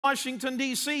Washington,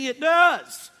 D.C.? It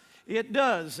does. It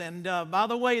does. And by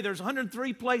the way, there's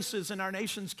 103 places in our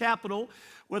nation's capital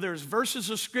where there's verses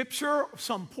of Scripture,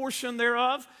 some portion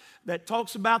thereof, that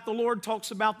talks about the Lord, talks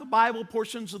about the Bible,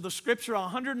 portions of the Scripture,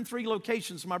 103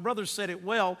 locations. My brother said it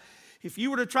well. If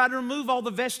you were to try to remove all the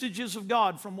vestiges of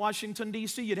God from Washington,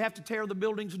 D.C., you'd have to tear the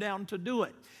buildings down to do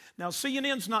it. Now,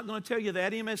 CNN's not going to tell you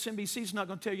that. MSNBC's not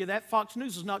going to tell you that. Fox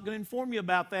News is not going to inform you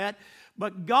about that.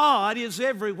 But God is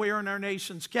everywhere in our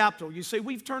nation's capital. You say,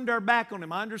 we've turned our back on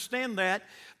Him. I understand that.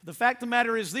 But the fact of the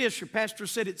matter is this. Your pastor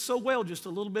said it so well just a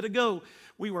little bit ago.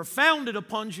 We were founded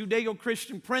upon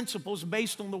Judeo-Christian principles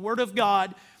based on the Word of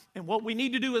God. And what we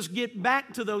need to do is get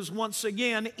back to those once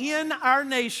again in our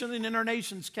nation and in our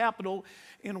nation's capital.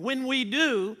 And when we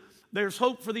do, there's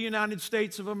hope for the United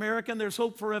States of America, and there's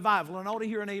hope for revival. And I ought to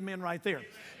hear an amen right there.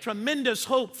 Tremendous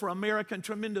hope for America, and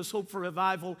tremendous hope for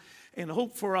revival, and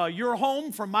hope for your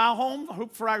home, for my home,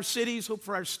 hope for our cities, hope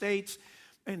for our states.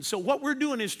 And so what we're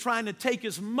doing is trying to take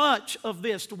as much of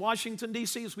this to Washington,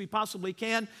 D.C. as we possibly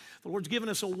can. The Lord's given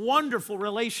us a wonderful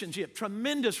relationship,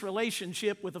 tremendous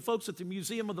relationship with the folks at the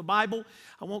Museum of the Bible.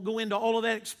 I won't go into all of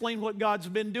that, explain what God's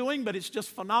been doing, but it's just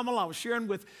phenomenal. I was sharing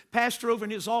with Pastor over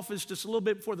in his office just a little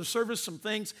bit before the service some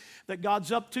things that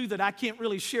God's up to that I can't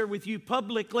really share with you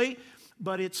publicly.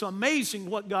 But it's amazing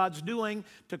what God's doing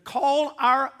to call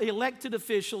our elected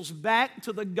officials back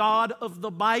to the God of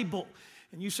the Bible.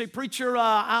 And you say, preacher,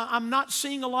 I'm not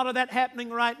seeing a lot of that happening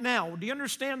right now. Do you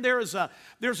understand there's a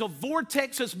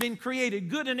vortex that's been created?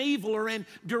 Good and evil are in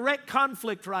direct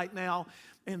conflict right now.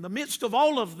 In the midst of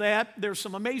all of that, there's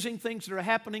some amazing things that are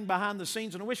happening behind the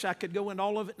scenes. And I wish I could go into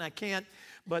all of it, and I can't.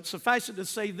 But suffice it to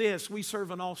say this, we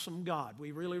serve an awesome God.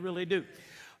 We really, really do.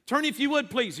 Turn, if you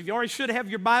would, please. If you already should have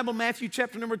your Bible, Matthew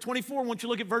chapter number 24. I want you to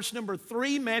look at verse number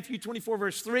 3, Matthew 24,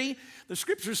 verse 3. The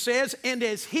Scripture says, and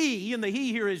as He, and the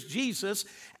He here is Jesus,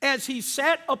 as He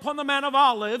sat upon the Mount of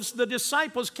Olives, the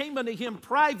disciples came unto Him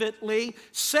privately,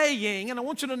 saying, and I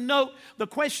want you to note the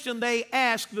question they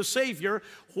asked the Savior,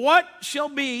 what shall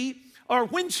be, or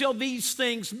when shall these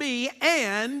things be,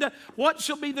 and what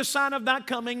shall be the sign of thy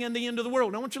coming and the end of the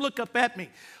world? Now, I want you to look up at me.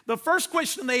 The first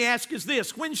question they ask is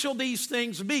this, when shall these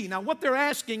things be? Now, what they're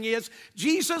asking is,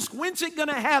 Jesus, when's it going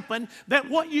to happen that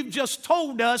what you've just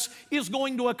told us is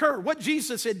going to occur? What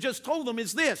Jesus had just told them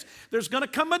is this, there's going to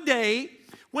come a day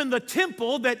when the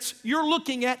temple that you're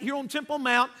looking at here on Temple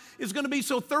Mount is going to be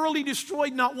so thoroughly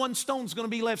destroyed, not one stone is going to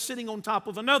be left sitting on top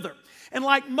of another. And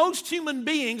like most human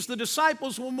beings, the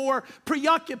disciples were more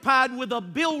preoccupied with a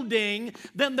building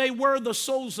than they were the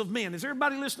souls of men. Is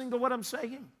everybody listening to what I'm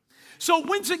saying? So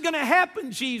when's it going to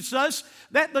happen, Jesus,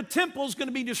 that the temple is going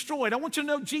to be destroyed? I want you to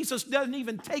know Jesus doesn't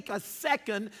even take a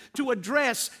second to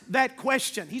address that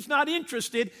question. He's not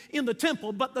interested in the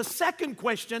temple, but the second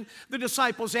question the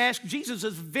disciples ask, Jesus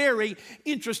is very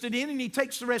interested in, and he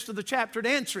takes the rest of the chapter to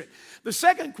answer it. The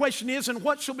second question is, and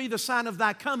what shall be the sign of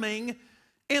thy coming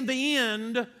and the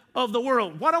end of the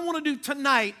world? What I want to do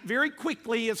tonight, very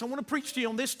quickly, is I want to preach to you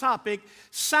on this topic,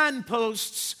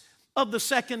 signposts of the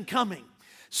second coming.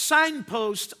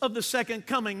 Signpost of the second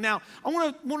coming. Now, I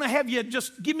want to have you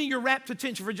just give me your rapt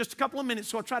attention for just a couple of minutes,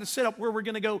 so I'll try to set up where we're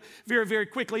going to go very, very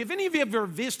quickly. Have any of you ever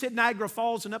visited Niagara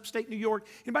Falls in upstate New York?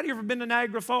 Anybody ever been to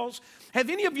Niagara Falls? Have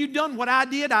any of you done what I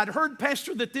did? I'd heard,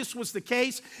 Pastor, that this was the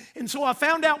case, and so I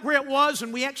found out where it was,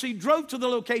 and we actually drove to the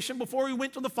location before we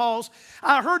went to the falls.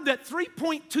 I heard that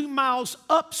 3.2 miles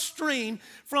upstream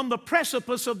from the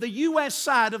precipice of the U.S.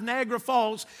 side of Niagara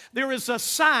Falls, there is a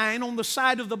sign on the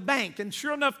side of the bank, and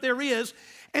sure enough, there is,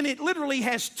 and it literally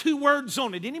has two words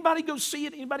on it. Anybody go see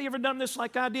it? Anybody ever done this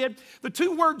like I did? The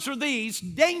two words are these,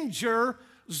 danger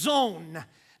zone.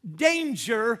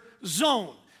 Danger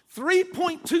zone.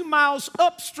 3.2 miles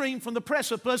upstream from the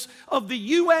precipice of the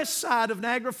U.S. side of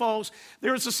Niagara Falls,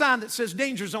 there is a sign that says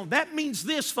danger zone. That means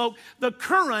this, folks, the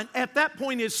current at that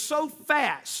point is so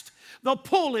fast, the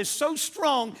pull is so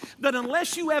strong that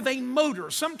unless you have a motor,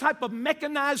 some type of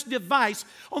mechanized device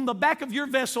on the back of your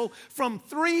vessel from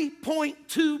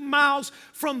 3.2 miles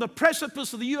from the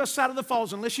precipice of the U.S. side of the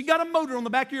falls, unless you got a motor on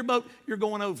the back of your boat, you're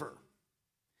going over.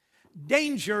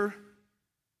 Danger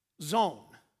zone.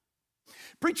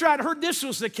 Preacher, I'd heard this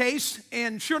was the case,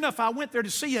 and sure enough, I went there to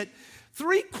see it.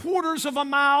 3/4 of a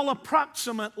mile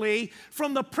approximately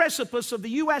from the precipice of the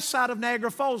U.S. side of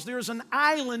Niagara Falls, there's an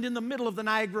island in the middle of the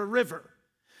Niagara River.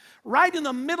 Right in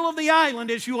the middle of the island,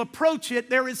 as you approach it,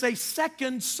 there is a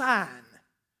second sign.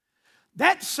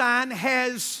 That sign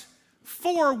has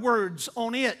 4 words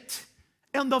on it,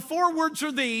 and the 4 words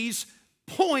are these,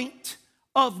 point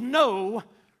of no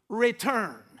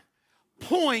return.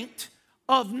 Point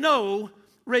of no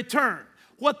return.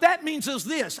 What that means is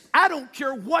this: I don't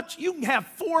care what, you can have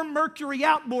 4 Mercury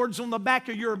outboards on the back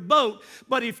of your boat,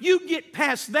 but if you get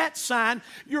past that sign,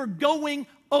 you're going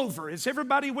over. Is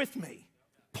everybody with me?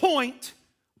 Point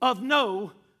of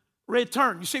no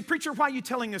return. You say, preacher, why are you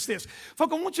telling us this?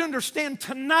 Folks, I want you to understand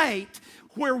tonight,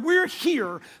 where we're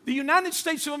here, the United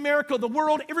States of America, the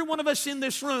world, every one of us in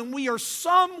this room, we are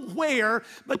somewhere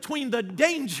between the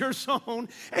danger zone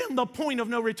and the point of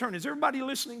no return. Is everybody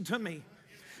listening to me?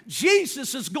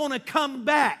 Jesus is going to come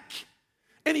back.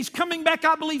 And he's coming back,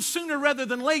 I believe, sooner rather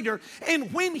than later.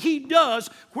 And when he does,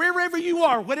 wherever you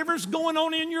are, whatever's going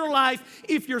on in your life,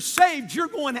 if you're saved, you're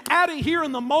going out of here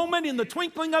in the moment, in the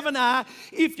twinkling of an eye.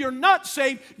 If you're not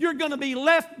saved, you're going to be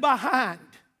left behind.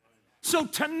 So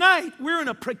tonight, we're in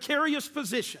a precarious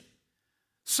position,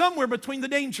 somewhere between the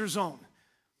danger zone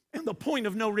and the point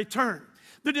of no return.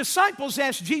 The disciples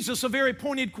asked Jesus a very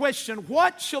pointed question: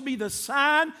 what shall be the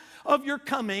sign of your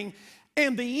coming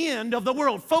and the end of the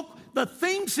world? Folk, the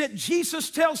things that Jesus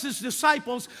tells his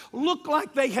disciples look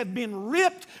like they have been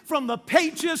ripped from the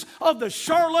pages of the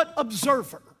Charlotte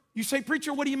Observer. You say,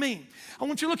 preacher, what do you mean? I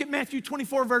want you to look at Matthew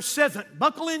 24, verse 7.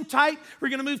 Buckle in tight. We're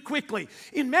going to move quickly.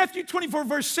 In Matthew 24,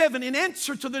 verse 7, in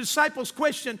answer to the disciples'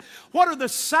 question, what are the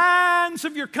signs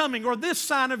of your coming, or this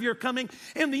sign of your coming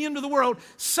and the end of the world?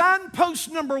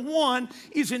 Signpost number 1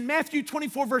 is in Matthew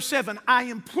 24, verse 7. I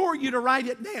implore you to write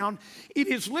it down. It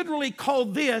is literally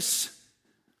called this: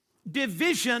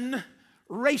 division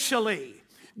racially.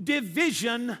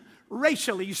 Division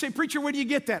racially. You say, preacher, where do you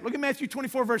get that? Look at Matthew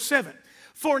 24, verse 7.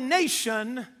 For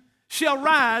nation shall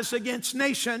rise against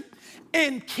nation,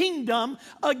 and kingdom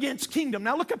against kingdom.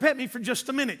 Now look up at me for just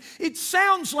a minute. It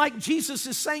sounds like Jesus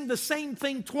is saying the same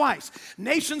thing twice.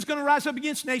 Nation's going to rise up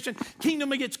against nation,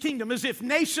 kingdom against kingdom, as if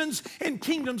nations and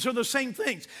kingdoms are the same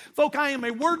things. Folk, I am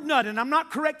a word nut, and I'm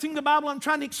not correcting the Bible. I'm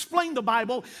trying to explain the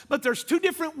Bible, but there's 2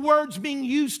 different words being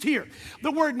used here.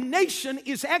 The word nation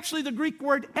is actually the Greek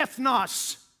word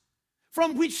ethnos,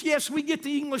 from which, yes, we get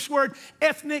the English word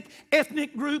ethnic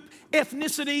group,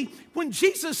 ethnicity. When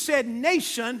Jesus said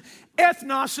nation,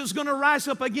 ethnos is going to rise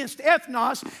up against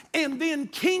ethnos, and then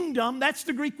kingdom, that's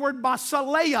the Greek word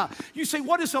basileia. You say,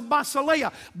 what is a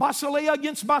basileia? Basileia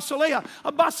against basileia.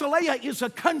 A basileia is a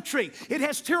country. It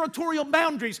has territorial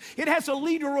boundaries. It has a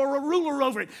leader or a ruler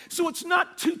over it. So it's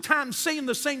not 2 times saying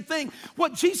the same thing.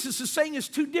 What Jesus is saying is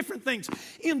 2 different things.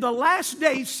 In the last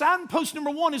days, signpost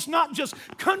number 1 is not just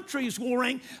countries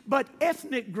warring, but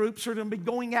ethnic groups are going to be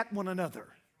going at one another.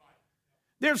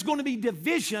 There's going to be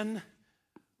division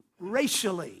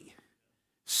racially.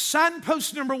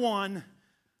 Signpost number 1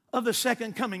 of the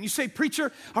second coming. You say,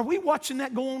 preacher, are we watching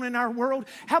that go on in our world?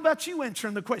 How about you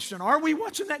answering the question? Are we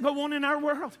watching that go on in our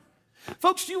world?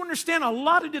 Folks, do you understand a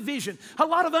lot of division, a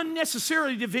lot of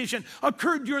unnecessary division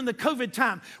occurred during the COVID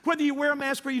time? Whether you wear a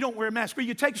mask or you don't wear a mask, whether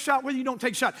you take a shot, whether you don't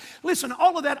take a shot. Listen,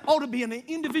 all of that ought to be an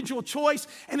individual choice.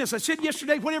 And as I said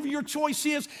yesterday, whatever your choice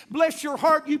is, bless your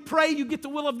heart, you pray, you get the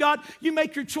will of God, you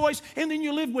make your choice, and then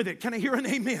you live with it. Can I hear an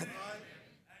amen?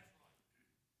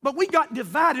 But we got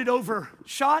divided over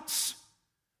shots,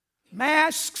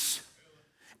 masks,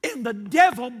 and the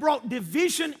devil brought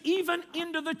division even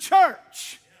into the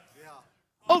church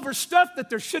over stuff that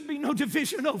there should be no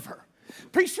division over.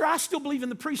 Preacher, I still believe in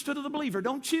the priesthood of the believer,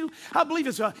 don't you? I believe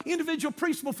as an individual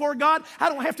priest before God, I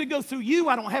don't have to go through you.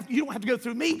 You don't have to go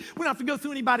through me. We don't have to go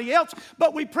through anybody else.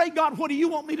 But we pray, God, what do you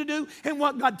want me to do? And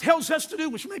what God tells us to do,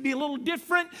 which may be a little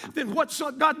different than what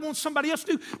God wants somebody else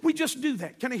to do, we just do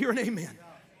that. Can I hear an amen?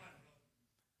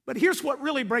 But here's what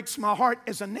really breaks my heart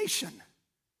as a nation.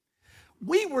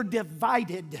 We were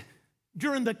divided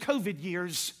during the COVID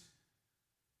years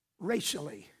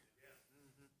racially.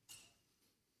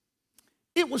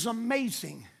 It was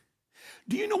amazing.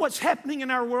 Do you know what's happening in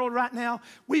our world right now?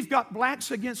 We've got blacks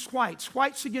against whites,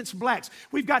 whites against blacks.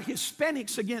 We've got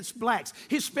Hispanics against blacks,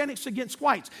 Hispanics against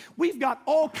whites. We've got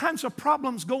all kinds of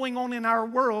problems going on in our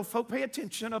world. Folk, pay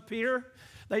attention up here.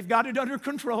 They've got it under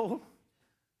control.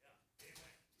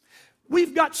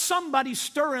 We've got somebody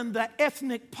stirring the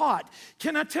ethnic pot.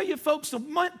 Can I tell you, folks, the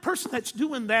person that's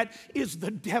doing that is the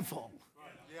devil.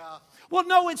 Yeah. Well,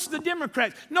 no, it's the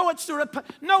Democrats. No, it's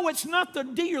not the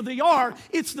D or the R.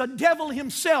 It's the devil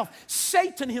himself.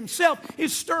 Satan himself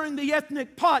is stirring the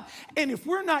ethnic pot. And if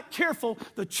we're not careful,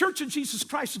 the Church of Jesus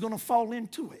Christ is going to fall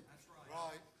into it. That's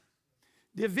right.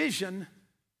 Division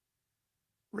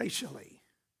racially.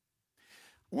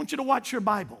 I want you to watch your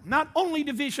Bible. Not only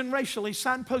division racially,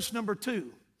 signpost number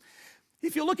 2.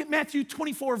 If you look at Matthew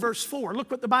 24, verse 4, look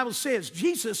what the Bible says.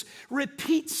 Jesus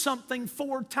repeats something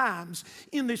 4 times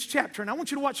in this chapter. And I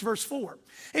want you to watch verse 4.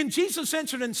 And Jesus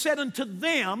answered and said unto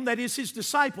them, that is his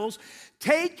disciples,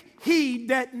 take heed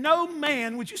that no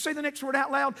man, would you say the next word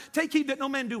out loud? Take heed that no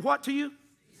man do what to you?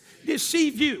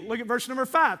 Deceive you. Look at verse number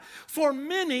 5. For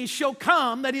many shall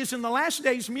come, that is in the last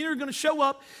days, many are going to show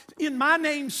up in my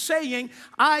name saying,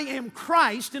 I am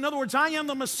Christ. In other words, I am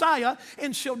the Messiah,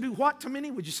 and shall do what to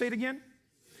many? Would you say it again?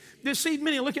 Deceive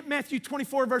many. Look at Matthew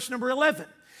 24, verse number 11.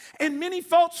 And many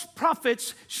false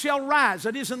prophets shall rise.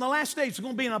 That is, in the last days, there's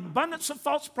going to be an abundance of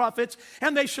false prophets,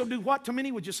 and they shall do what to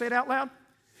many? Would you say it out loud?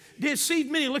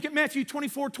 Deceive many. Look at Matthew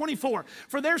 24, 24.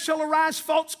 For there shall arise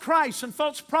false Christs and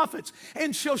false prophets,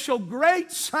 and shall show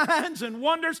great signs and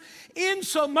wonders,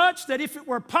 insomuch that if it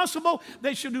were possible,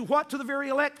 they shall do what to the very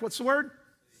elect? What's the word?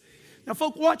 Now,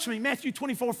 folk, watch me. Matthew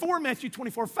 24, 4, Matthew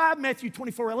 24, 5, Matthew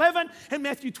 24, 11, and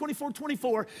Matthew 24,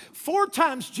 24. 4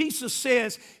 times Jesus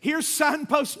says, here's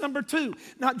signpost number 2.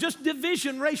 Not just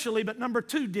division racially, but number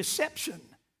 2, deception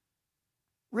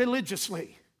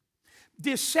religiously.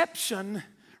 Deception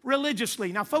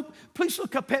religiously. Now, folk, please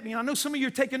look up at me. I know some of you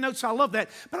are taking notes. I love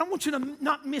that. But I want you to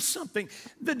not miss something.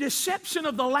 The deception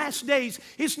of the last days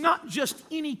is not just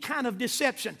any kind of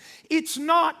deception. It's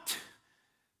not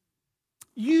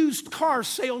used car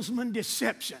salesman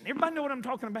deception. Everybody know what I'm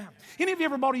talking about? Any of you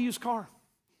ever bought a used car?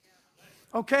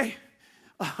 Okay.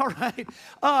 All right.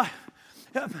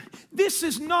 This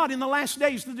is not in the last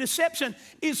days. The deception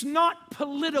is not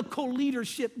political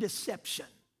leadership deception.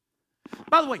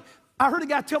 By the way, I heard a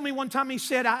guy tell me one time, he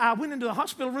said, I went into the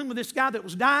hospital room with this guy that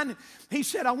was dying. And he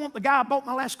said, I want the guy I bought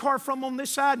my last car from on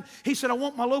this side. He said, I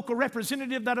want my local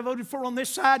representative that I voted for on this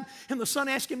side. And the son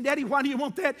asked him, Daddy, why do you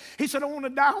want that? He said, I want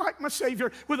to die like my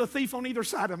Savior with a thief on either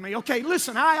side of me. Okay,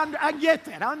 listen, I get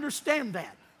that. I understand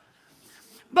that.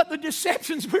 But the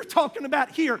deceptions we're talking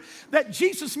about here that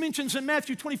Jesus mentions in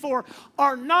Matthew 24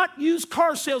 are not used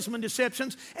car salesman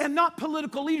deceptions and not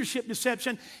political leadership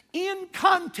deception. In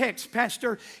context,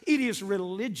 Pastor, it is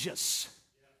religious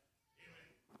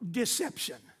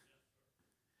deception.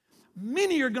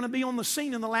 Many are going to be on the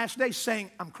scene in the last days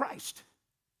saying, I'm Christ.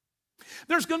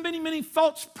 There's going to be many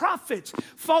false prophets,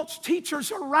 false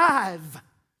teachers arrive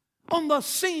on the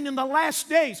scene in the last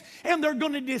days, and they're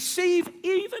going to deceive,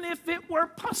 even if it were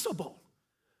possible,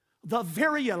 the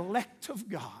very elect of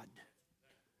God.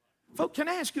 Folks, can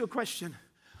I ask you a question?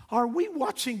 Are we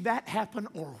watching that happen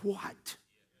or what?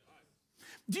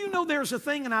 Do you know there's a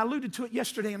thing, and I alluded to it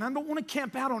yesterday, and I don't want to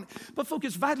camp out on it, but folks,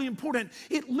 it's vitally important.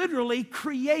 It literally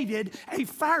created a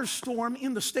firestorm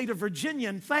in the state of Virginia,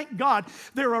 and thank God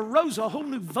there arose a whole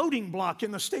new voting bloc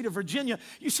in the state of Virginia.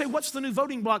 You say, what's the new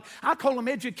voting bloc? I call them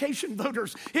education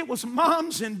voters. It was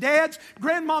moms and dads,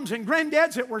 grandmoms and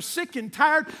granddads that were sick and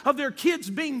tired of their kids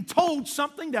being told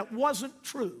something that wasn't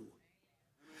true.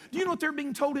 Do you know what they're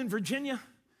being told in Virginia?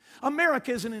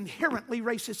 America is an inherently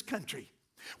racist country.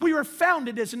 We were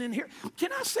founded as an inherent.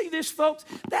 Can I say this, folks?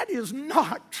 That is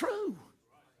not true.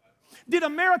 Did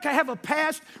America have a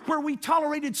past where we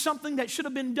tolerated something that should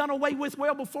have been done away with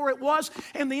well before it was?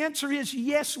 And the answer is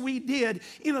yes, we did,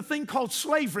 in a thing called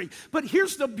slavery. But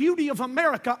here's the beauty of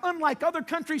America. Unlike other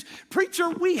countries,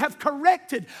 preacher, we have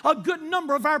corrected a good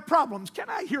number of our problems. Can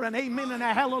I hear an amen and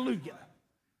a hallelujah?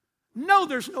 No,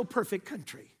 there's no perfect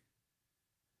country.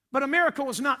 But America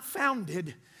was not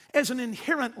founded as an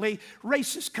inherently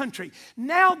racist country.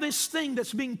 Now this thing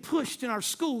that's being pushed in our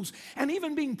schools and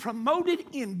even being promoted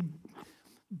in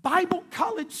Bible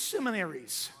college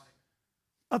seminaries,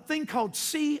 a thing called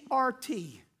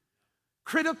CRT,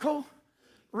 critical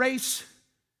race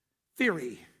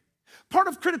theory. Part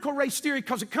of critical race theory,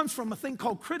 because it comes from a thing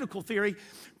called critical theory,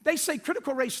 they say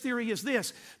critical race theory is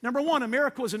this. Number one,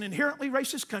 America was an inherently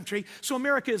racist country, so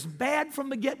America is bad from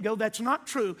the get-go. That's not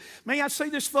true. May I say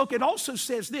this, folk? It also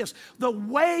says this. The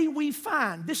way we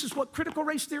find, this is what critical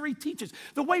race theory teaches,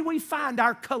 the way we find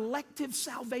our collective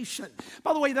salvation.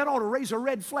 By the way, that ought to raise a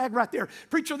red flag right there.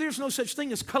 Preacher, there's no such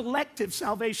thing as collective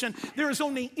salvation. There is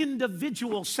only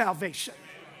individual salvation.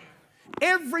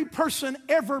 Every person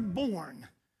ever born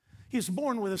is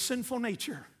born with a sinful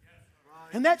nature.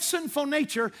 And that sinful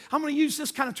nature, I'm going to use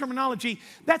this kind of terminology,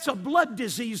 that's a blood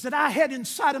disease that I had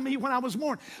inside of me when I was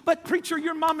born. But preacher,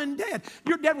 your mom and dad,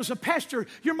 your dad was a pastor,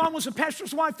 your mom was a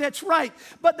pastor's wife, that's right.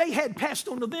 But they had passed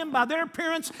on to them by their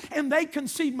parents, and they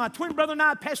conceived. My twin brother and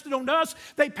I passed it on to us.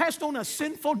 They passed on a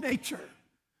sinful nature.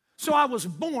 So I was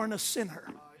born a sinner.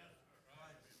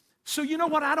 So you know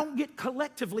what? I don't get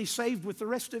collectively saved with the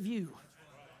rest of you.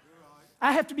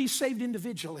 I have to be saved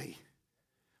individually.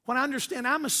 When I understand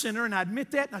I'm a sinner and I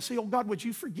admit that and I say, oh God, would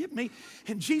you forgive me?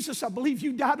 And Jesus, I believe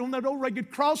you died on that old rugged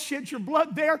cross, shed your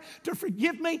blood there to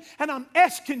forgive me. And I'm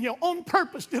asking you on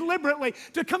purpose, deliberately,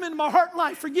 to come into my heart and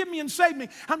life. Forgive me and save me.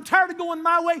 I'm tired of going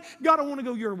my way. God, I want to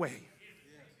go your way.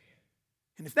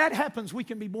 And if that happens, we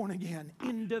can be born again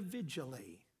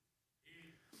individually.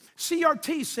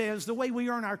 CRT says the way we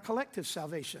earn our collective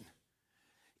salvation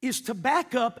is to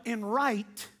back up and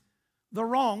right the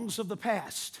wrongs of the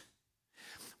past.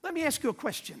 Let me ask you a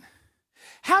question.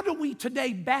 How do we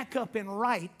today back up and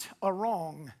right a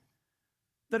wrong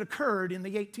that occurred in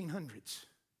the 1800s?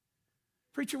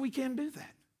 Preacher, we can't do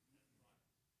that.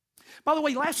 By the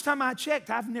way, last time I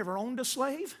checked, I've never owned a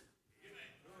slave.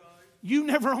 You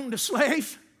never owned a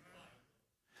slave.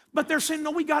 But they're saying,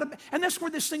 no, we got to, and that's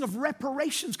where this thing of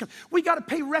reparations comes. We got to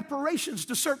pay reparations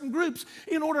to certain groups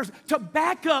in order to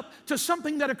back up to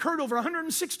something that occurred over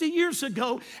 160 years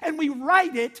ago, and we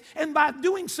right it, and by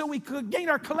doing so, we could gain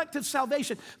our collective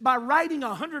salvation by righting a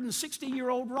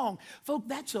 160-year-old wrong. Folks,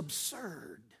 that's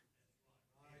absurd.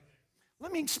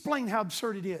 Let me explain how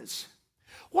absurd it is.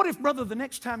 What if, brother, the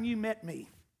next time you met me,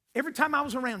 every time I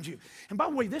was around you, and by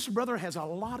the way, this brother has a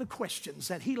lot of questions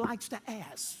that he likes to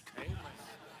ask.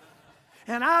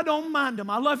 And I don't mind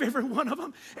them. I love every one of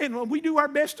them. And we do our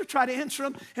best to try to answer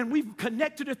them. And we've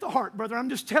connected at the heart, brother. I'm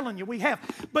just telling you, we have.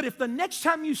 But if the next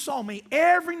time you saw me,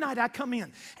 every night I come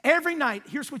in, every night,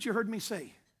 here's what you heard me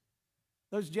say.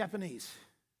 Those Japanese.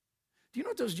 Do you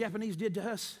know what those Japanese did to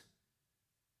us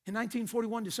in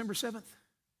 1941, December 7th?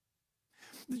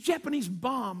 The Japanese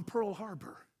bombed Pearl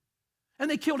Harbor. And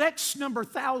they killed X number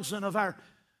thousand of our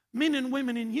men and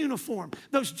women in uniform.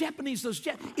 Those Japanese,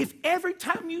 if every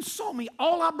time you saw me,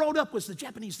 all I brought up was the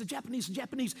Japanese, the Japanese, the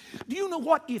Japanese. Do you know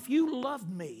what? If you loved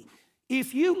me,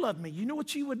 you know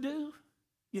what you would do?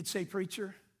 You'd say,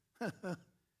 preacher,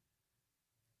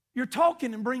 you're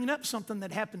talking and bringing up something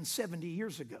that happened 70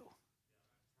 years ago.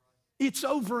 It's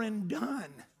over and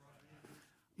done.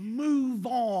 Move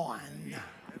on.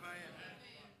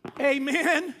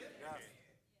 Amen.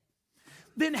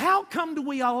 Then how come do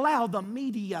we allow the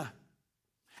media?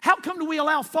 How come do we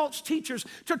allow false teachers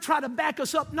to try to back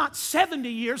us up not 70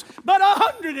 years, but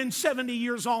 170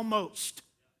 years almost?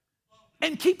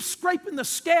 And keep scraping the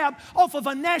scab off of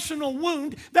a national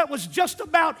wound that was just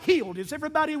about healed. Is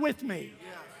everybody with me?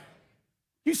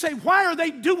 You say, why are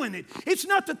they doing it? It's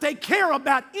not that they care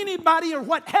about anybody or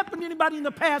what happened to anybody in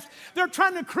the past. They're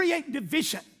trying to create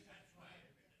division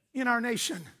in our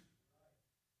nation.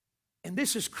 And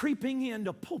this is creeping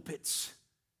into pulpits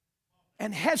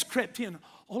and has crept in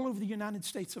all over the United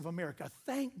States of America.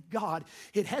 Thank God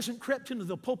it hasn't crept into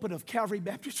the pulpit of Calvary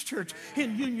Baptist Church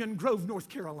in Union Grove, North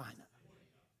Carolina.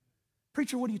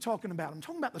 Preacher, what are you talking about? I'm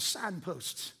talking about the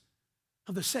signposts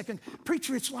of the second.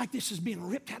 Preacher, it's like this is being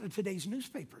ripped out of today's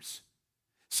newspapers.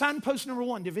 Signpost number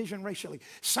 1, division racially.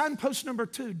 Signpost number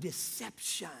 2,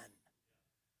 deception.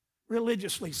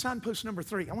 Religiously. Signpost number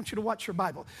 3. I want you to watch your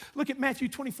Bible. Look at Matthew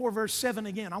 24, verse 7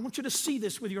 again. I want you to see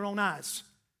this with your own eyes.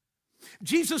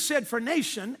 Jesus said, for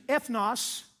nation,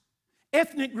 ethnos,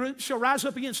 ethnic group shall rise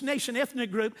up against nation,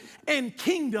 ethnic group, and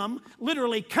kingdom,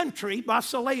 literally country,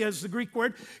 basileia is the Greek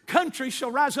word, country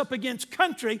shall rise up against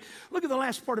country. Look at the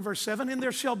last part of verse 7, and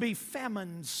there shall be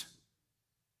famines.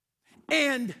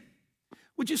 And,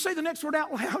 would you say the next word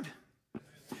out loud?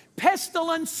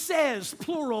 Pestilences,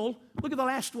 plural. Look at the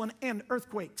last one, and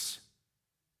earthquakes.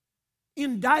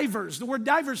 In divers, the word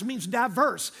divers means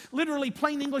diverse. Literally,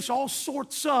 plain English, all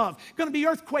sorts of. Going to be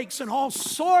earthquakes in all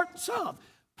sorts of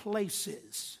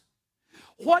places.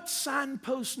 What's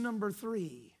signpost number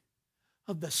 3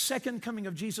 of the second coming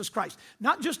of Jesus Christ?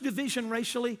 Not just division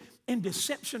racially and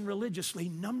deception religiously.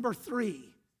 Number 3,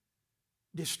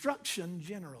 destruction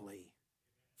generally.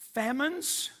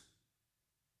 Famines,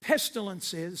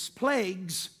 pestilences,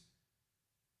 plagues,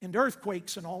 and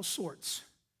earthquakes in all sorts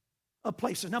of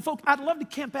places. Now, folks, I'd love to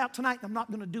camp out tonight, and I'm not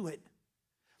going to do it.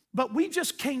 But we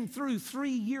just came through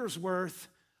 3 years' worth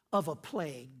of a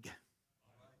plague.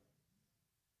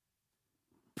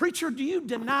 Preacher, do you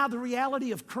deny the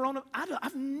reality of coronavirus?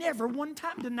 I've never one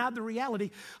time denied the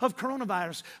reality of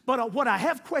coronavirus. But what I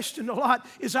have questioned a lot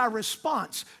is our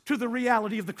response to the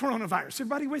reality of the coronavirus.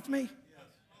 Everybody with me?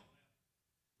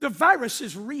 The virus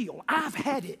is real. I've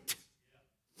had it.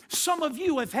 Some of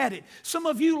you have had it. Some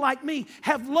of you, like me,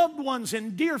 have loved ones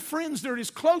and dear friends that are as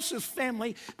close as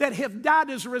family that have died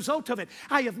as a result of it.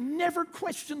 I have never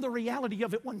questioned the reality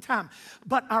of it one time,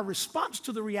 but our response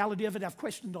to the reality of it, I've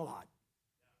questioned a lot.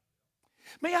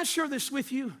 May I share this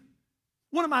with you?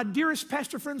 One of my dearest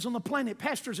pastor friends on the planet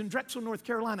pastors in Drexel, North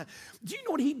Carolina. Do you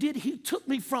know what he did? He took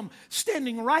me from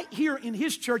standing right here in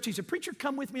his church. He said, preacher,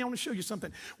 come with me. I want to show you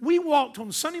something. We walked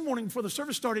on Sunday morning before the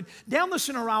service started, down the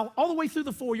center aisle, all the way through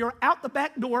the foyer, out the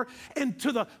back door, and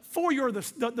to the foyer,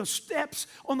 the steps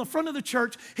on the front of the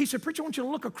church. He said, preacher, I want you to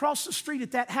look across the street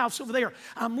at that house over there.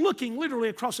 I'm looking literally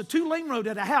across a 2-lane road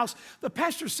at a house. The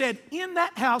pastor said, in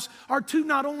that house are two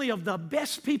not only of the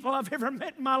best people I've ever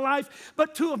met in my life,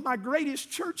 but two of my greatest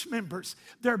church members.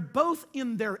 They're both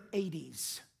in their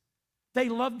 80s. They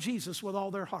love Jesus with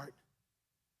all their heart.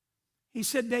 He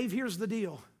said, Dave, here's the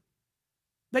deal.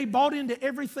 They bought into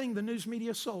everything the news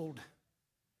media sold.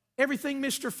 Everything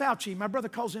Mr. Fauci, my brother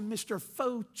calls him Mr.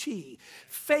 Fauci,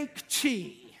 fake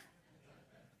chi.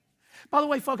 By the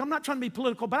way, folks, I'm not trying to be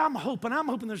political, but I'm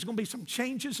hoping there's going to be some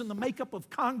changes in the makeup of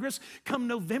Congress come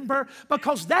November,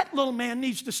 because that little man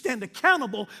needs to stand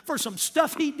accountable for some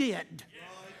stuff he did.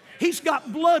 He's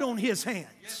got blood on his hands.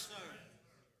 Yes, sir.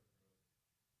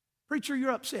 Preacher, you're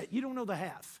upset. You don't know the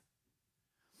half.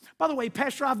 By the way,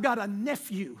 Pastor, I've got a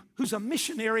nephew who's a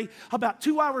missionary about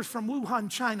 2 hours from Wuhan,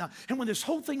 China. And when this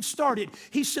whole thing started,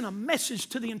 he sent a message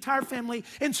to the entire family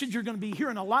and said, you're going to be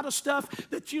hearing a lot of stuff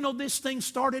that, this thing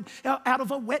started out of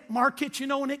a wet market,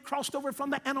 and it crossed over from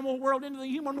the animal world into the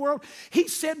human world. He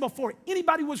said before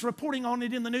anybody was reporting on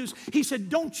it in the news, he said,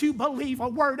 don't you believe a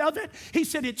word of it. He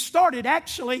said it started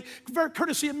actually,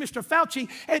 courtesy of Mr. Fauci,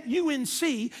 at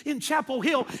UNC in Chapel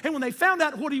Hill. And when they found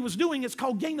out what he was doing, it's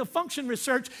called gain of function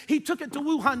research. He took it to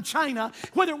Wuhan, China.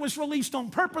 Whether it was released on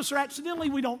purpose or accidentally,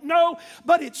 we don't know,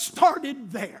 but it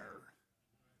started there.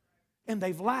 And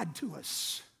they've lied to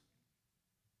us.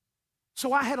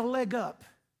 So I had a leg up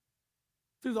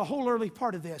through the whole early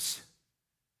part of this.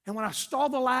 And when I saw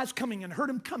the lies coming and heard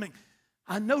them coming,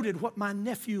 I noted what my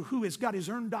nephew, who has got his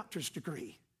earned doctor's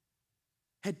degree,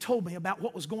 had told me about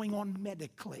what was going on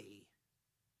medically.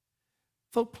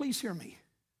 Folks, please hear me.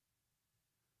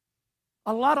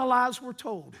 A lot of lies were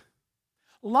told.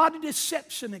 A lot of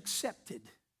deception accepted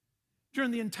during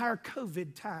the entire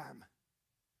COVID time.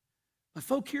 But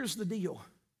folk, here's the deal.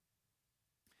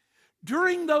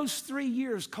 During those 3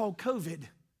 years called COVID,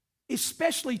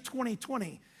 especially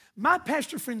 2020, my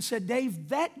pastor friend said, Dave,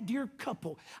 that dear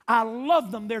couple, I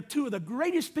love them. They're two of the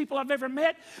greatest people I've ever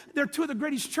met. They're two of the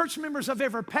greatest church members I've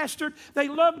ever pastored. They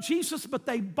love Jesus, but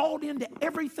they bought into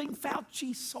everything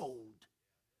Fauci sold.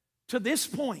 To this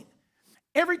point,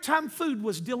 every time food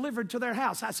was delivered to their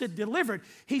house, I said, delivered?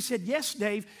 He said, yes,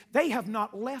 Dave, they have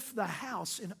not left the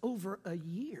house in over a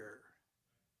year.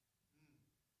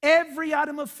 Every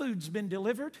item of food's been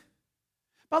delivered.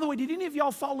 By the way, did any of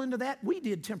y'all fall into that? We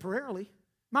did temporarily.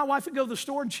 My wife would go to the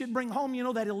store and she'd bring home,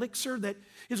 that elixir that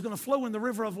is going to flow in the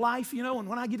river of life, and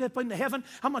when I get up into heaven,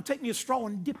 I'm going to take me a straw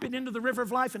and dip it into the river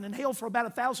of life and inhale for about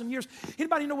 1,000 years.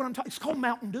 Anybody know what I'm talking? It's called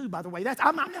Mountain Dew, by the way.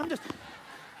 I'm just...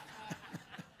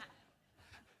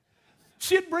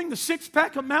 She'd bring the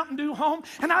 6-pack of Mountain Dew home,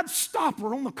 and I'd stop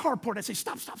her on the carport. I'd say,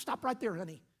 stop right there,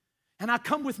 honey. And I'd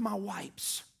come with my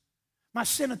wipes, my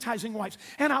sanitizing wipes,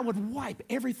 and I would wipe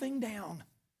everything down,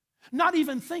 not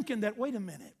even thinking that, wait a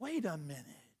minute.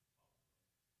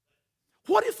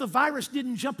 What if the virus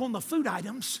didn't jump on the food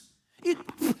items? It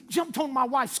jumped on my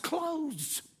wife's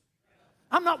clothes.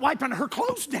 I'm not wiping her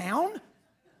clothes down.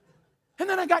 And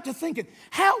then I got to thinking,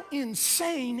 how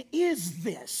insane is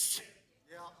this?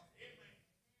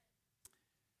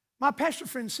 My pastor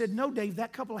friend said, no, Dave,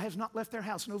 that couple has not left their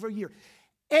house in over a year.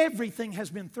 Everything has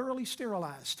been thoroughly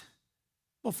sterilized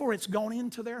before it's gone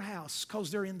into their house because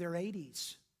they're in their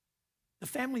 80s. The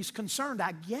family's concerned.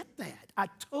 I get that. I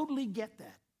totally get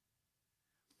that.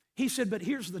 He said, but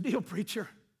here's the deal, preacher.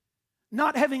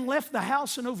 Not having left the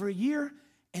house in over a year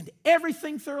and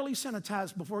everything thoroughly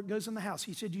sanitized before it goes in the house.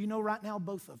 He said, do you know right now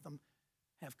both of them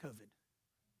have COVID?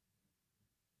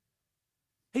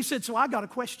 He said, so I got a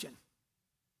question.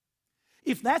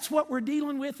 If that's what we're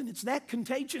dealing with and it's that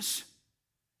contagious,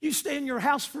 you stay in your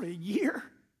house for a year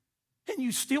and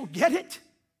you still get it,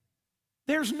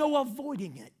 there's no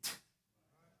avoiding it.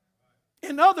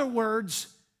 In other words,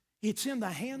 it's in the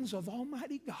hands of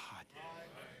Almighty God,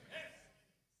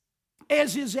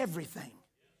 as is everything.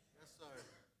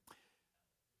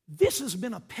 This has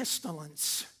been a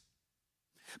pestilence.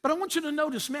 But I want you to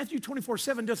notice Matthew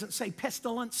 24:7 doesn't say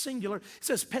pestilence singular. It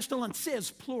says pestilences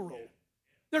plural.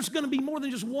 There's going to be more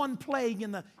than just one plague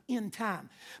in the end time.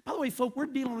 By the way, folks, we're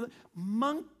dealing with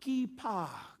monkeypox.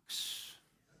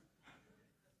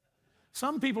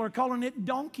 Some people are calling it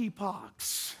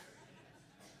donkeypox.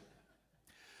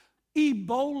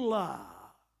 Ebola.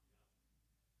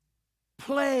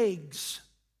 Plagues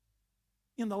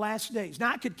in the last days.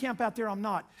 Now, I could camp out there, I'm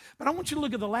not. But I want you to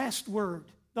look at the last word,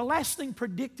 the last thing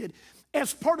predicted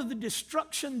as part of the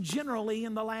destruction generally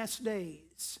in the last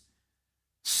days.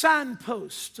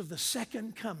 Signposts of the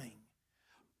second coming.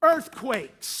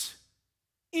 Earthquakes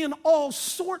in all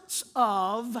sorts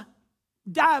of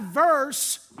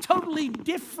diverse, totally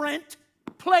different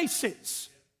places.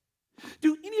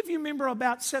 Do any of you remember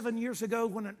about 7 years ago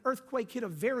when an earthquake hit a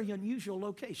very unusual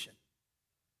location?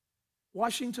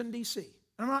 Washington, D.C.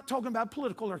 And I'm not talking about a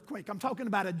political earthquake. I'm talking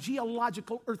about a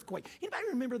geological earthquake. Anybody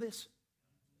remember this?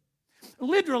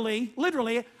 Literally,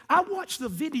 I watched the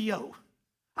video.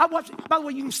 By the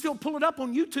way, you can still pull it up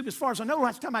on YouTube as far as I know.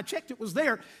 Last time I checked, it was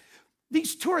there.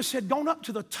 These tourists had gone up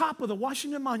to the top of the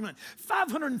Washington Monument.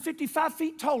 555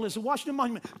 feet tall is the Washington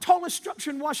Monument. Tallest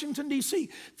structure in Washington, D.C.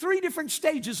 3 different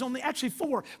stages on the, actually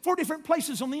four different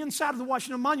places on the inside of the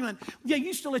Washington Monument. They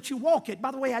used to let you walk it.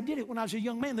 By the way, I did it when I was a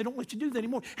young man. They don't let you do that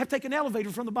anymore. Have to take an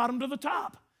elevator from the bottom to the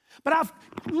top. But I've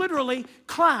literally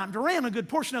climbed, ran a good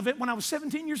portion of it when I was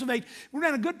 17 years of age. We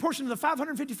ran a good portion of the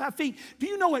 555 feet. Do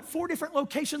you know at 4 different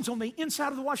locations on the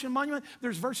inside of the Washington Monument,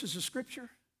 there's verses of Scripture?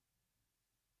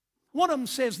 One of them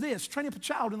says this: train up a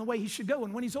child in the way he should go,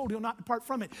 and when he's old, he'll not depart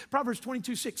from it. Proverbs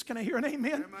 22:6. Can I hear an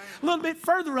amen? Amen? A little bit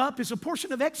further up is a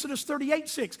portion of Exodus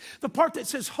 38:6, the part that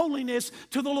says holiness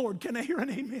to the Lord. Can I hear an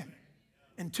amen?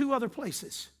 And 2 other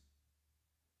places.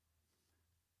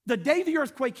 The day the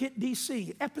earthquake hit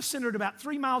D.C., epicentered about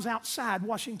 3 miles outside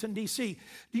Washington, D.C.,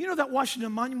 do you know that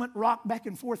Washington Monument rocked back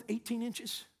and forth 18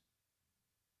 inches?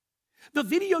 The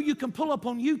video you can pull up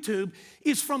on YouTube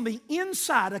is from the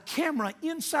inside, a camera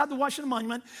inside the Washington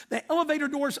Monument. The elevator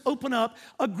doors open up.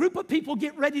 A group of people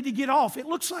get ready to get off. It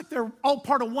looks like they're all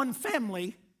part of one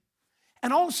family.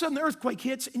 And all of a sudden the earthquake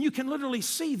hits, and you can literally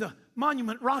see the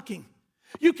monument rocking.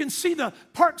 You can see the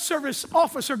Park Service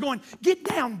officer going, get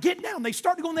down, get down. They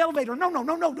start to go in the elevator. No,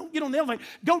 don't get on the elevator.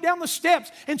 Go down the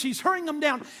steps. And she's hurrying them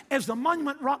down as the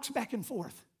monument rocks back and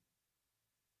forth.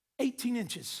 18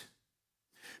 inches.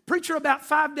 Preacher, about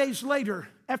 5 days later,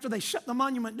 after they shut the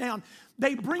monument down,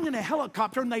 they bring in a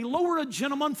helicopter and they lower a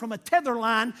gentleman from a tether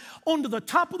line onto the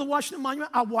top of the Washington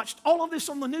Monument. I watched all of this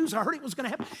on the news. I heard it was going to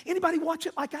happen. Anybody watch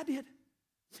it like I did?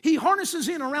 He harnesses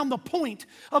in around the point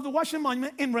of the Washington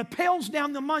Monument and rappels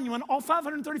down the monument all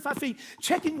 535 feet,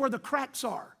 checking where the cracks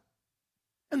are.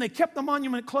 And they kept the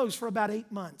monument closed for about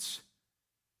 8 months.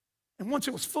 And once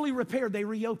it was fully repaired, they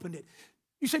reopened it.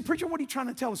 You say, preacher, what are you trying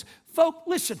to tell us? Folk,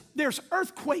 listen, there's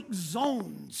earthquake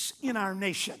zones in our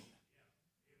nation.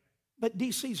 But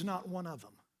D.C.'s not one of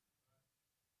them.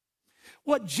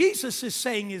 What Jesus is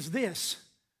saying is this: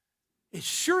 as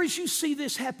sure as you see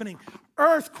this happening,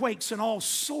 earthquakes in all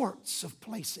sorts of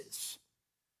places,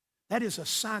 that is a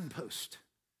signpost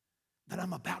that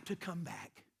I'm about to come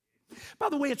back. By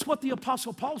the way, it's what the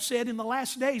Apostle Paul said in the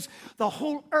last days. The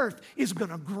whole earth is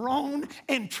going to groan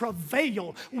and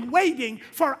travail, waiting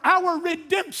for our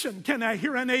redemption. Can I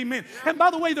hear an amen? And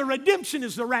by the way, the redemption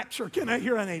is the rapture. Can I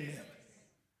hear an amen?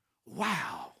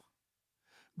 Wow.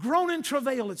 Groan and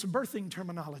travail, it's birthing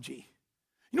terminology.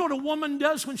 You know what a woman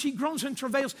does when she groans and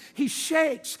travails? She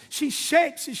shakes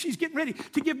as she's getting ready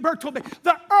to give birth to a baby.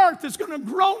 The earth is going to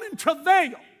groan and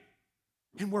travail.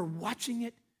 And we're watching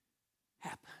it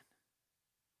happen.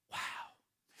 Wow.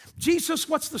 Jesus,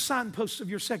 what's the signposts of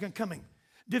your second coming?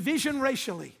 Division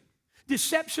racially,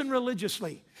 deception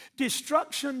religiously,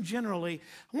 destruction generally.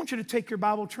 I want you to take your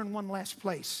Bible, turn one last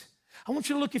place. I want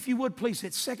you to look, if you would, please,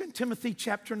 at 2 Timothy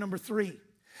chapter number 3.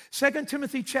 2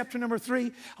 Timothy chapter number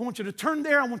 3. I want you to turn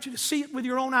there. I want you to see it with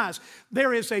your own eyes.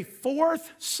 There is a 4th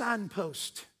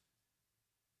signpost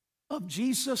of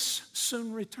Jesus'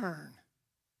 soon return.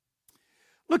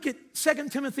 Look at 2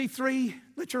 Timothy 3.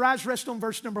 Let your eyes rest on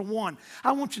verse number 1.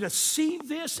 I want you to see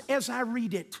this as I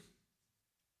read it.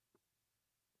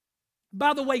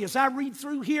 By the way, as I read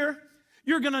through here,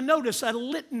 you're going to notice a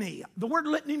litany. The word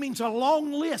litany means a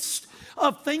long list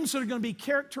of things that are going to be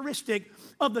characteristic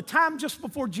of the time just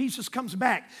before Jesus comes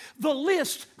back. The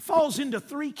list falls into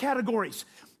 3 categories.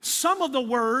 Some of the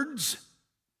words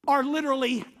are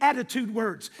literally attitude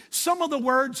words. Some of the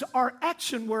words are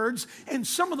action words, and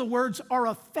some of the words are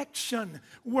affection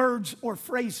words or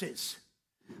phrases.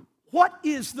 What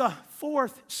is the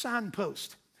 4th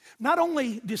signpost? Not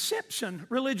only deception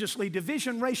religiously,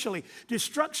 division racially,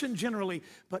 destruction generally,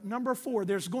 but number 4,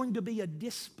 there's going to be a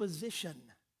disposition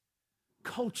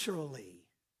culturally.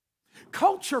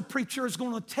 Culture, preacher, is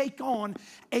going to take on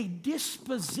a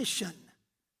disposition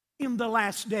in the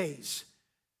last days.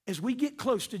 As we get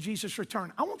close to Jesus'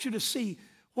 return, I want you to see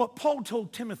what Paul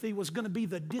told Timothy was going to be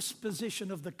the disposition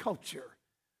of the culture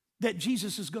that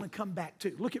Jesus is going to come back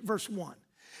to. Look at verse 1.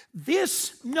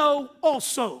 This know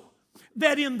also,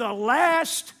 that in the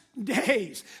last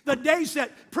days, the days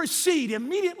that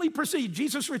immediately precede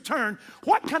Jesus' return,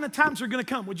 what kind of times are going to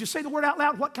come? Would you say the word out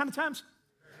loud? What kind of times?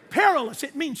 Perilous.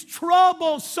 It means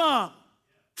troublesome.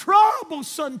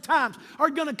 Troublesome times are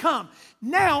going to come.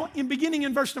 Now, beginning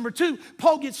in verse number 2,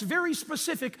 Paul gets very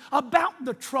specific about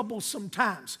the troublesome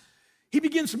times. He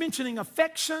begins mentioning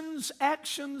affections,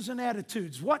 actions, and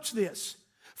attitudes. Watch this.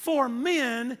 For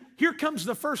men, here comes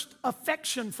the first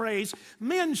affection phrase,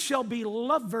 men shall be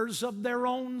lovers of their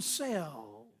own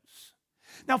selves.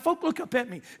 Now, folk, look up at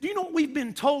me. Do you know what we've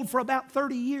been told for about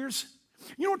 30 years?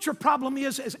 You know what your problem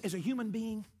is as a human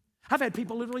being? I've had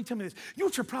people literally tell me this. You know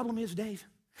what your problem is, Dave?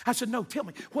 I said, no, tell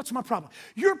me. What's my problem?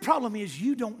 Your problem is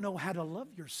you don't know how to love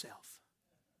yourself.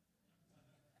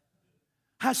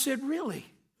 I said, really?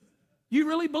 You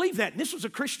really believe that? And this was a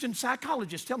Christian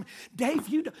psychologist telling me, Dave,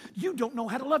 you don't know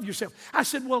how to love yourself. I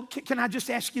said, well, can I just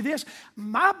ask you this?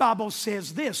 My Bible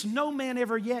says this, no man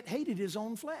ever yet hated his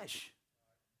own flesh,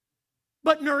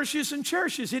 but nourishes and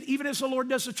cherishes it, even as the Lord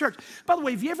does the church. By the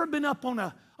way, have you ever been up on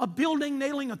a building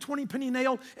nailing a 20-penny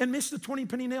nail and missed the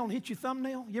 20-penny nail and hit your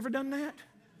thumbnail? You ever done that?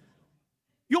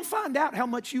 You'll find out how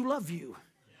much you love you.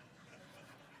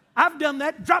 I've done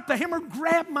that. Drop the hammer,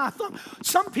 grab my thumb.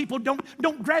 Some people don't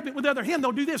grab it with the other hand.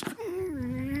 They'll do this.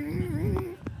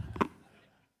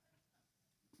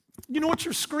 You know what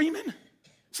you're screaming?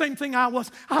 Same thing I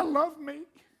was. I love me.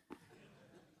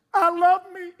 I love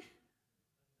me.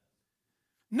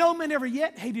 No man ever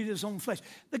yet hated his own flesh.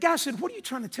 The guy said, what are you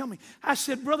trying to tell me? I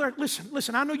said, brother,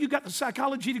 listen, I know you got the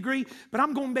psychology degree, but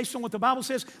I'm going based on what the Bible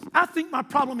says. I think my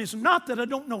problem is not that I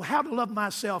don't know how to love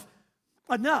myself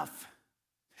enough.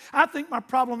 I think my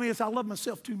problem is I love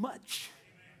myself too much.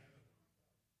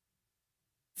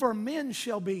 For men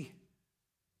shall be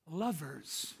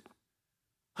lovers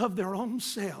of their own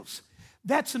selves.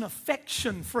 That's an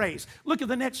affection phrase. Look at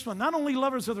the next one. Not only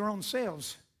lovers of their own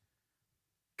selves,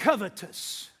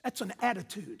 covetous, that's an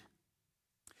attitude.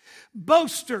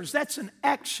 Boasters, that's an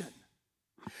action.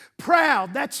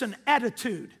 Proud, that's an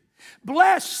attitude.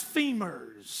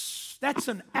 Blasphemers, that's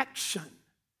an action.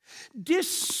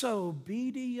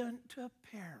 Disobedient to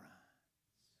parents.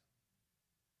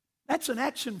 That's an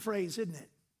action phrase, isn't it?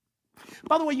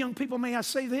 By the way, young people, may I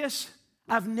say this?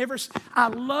 I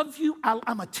love you.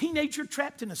 I'm a teenager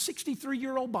trapped in a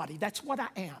 63-year-old body. That's what I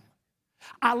am.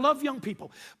 I love young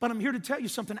people, but I'm here to tell you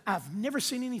something. I've never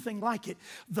seen anything like it.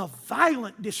 The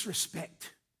violent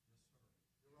disrespect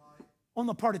on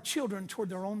the part of children toward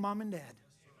their own mom and dad.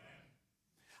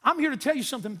 I'm here to tell you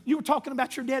something. You were talking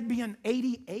about your dad being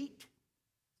 88,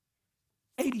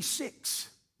 86.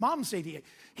 Mom's 88.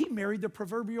 He married the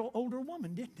proverbial older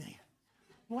woman, didn't he?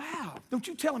 Wow. Don't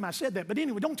you tell him I said that. But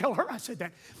anyway, don't tell her I said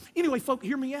that. Anyway, folks,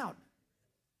 hear me out.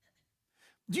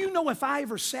 Do you know if I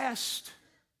ever sassed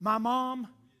my mom?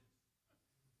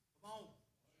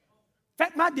 In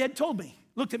fact, my dad told me,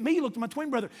 looked at me, looked at my twin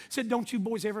brother, said, don't you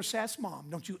boys ever sass mom.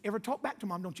 Don't you ever talk back to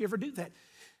mom. Don't you ever do that.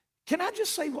 Can I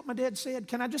just say what my dad said?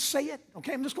 Can I just say it?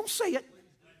 Okay, I'm just going to say it.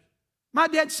 My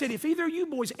dad said, if either of you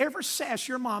boys ever sass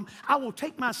your mom, I will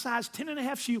take my size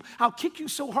 10.5 shoe. I'll kick you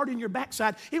so hard in your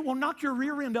backside, it will knock your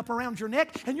rear end up around your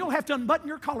neck, and you'll have to unbutton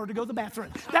your collar to go to the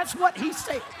bathroom. That's what he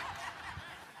said.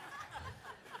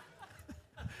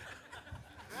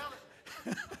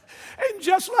 And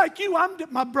just like you,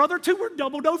 my brother too, were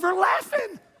doubled over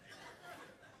laughing.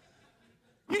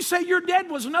 You say your dad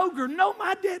was an ogre. No,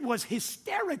 my dad was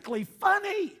hysterically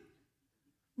funny.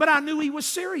 But I knew he was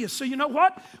serious. So you know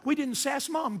what? We didn't sass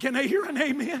mom. Can I hear an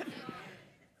amen?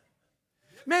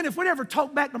 Man, if we'd ever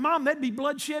talk back to mom, that'd be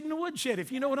bloodshed in the woodshed,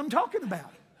 if you know what I'm talking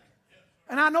about.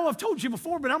 And I know I've told you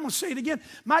before, but I'm going to say it again.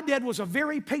 My dad was a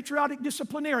very patriotic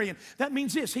disciplinarian. That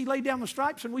means this. He laid down the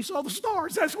stripes and we saw the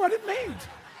stars. That's what it means.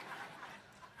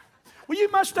 Well,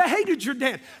 you must have hated your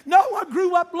dad. No, I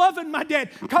grew up loving my dad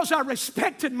because I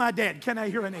respected my dad. Can I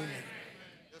hear an amen?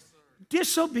 Yes, sir.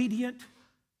 Disobedient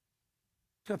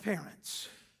to parents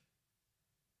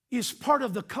is part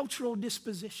of the cultural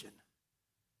disposition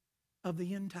of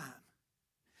the end time.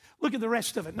 Look at the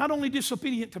rest of it. Not only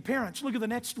disobedient to parents, look at the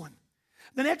next one.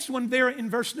 The next one there in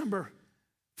verse number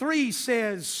 3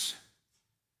 says,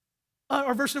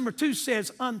 or verse number 2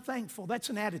 says, unthankful. That's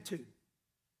an attitude.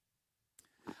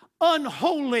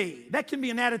 Unholy, that can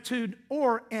be an attitude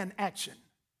or an action.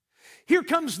 Here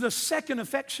comes the second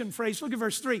affection phrase. Look at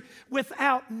verse 3.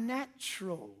 Without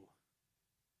natural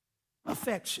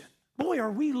affection. Boy,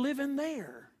 are we living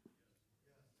there.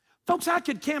 Folks, I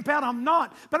could camp out. I'm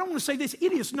not. But I want to say this.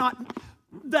 It is not.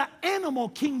 The animal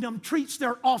kingdom treats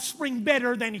their offspring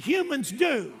better than humans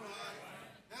do.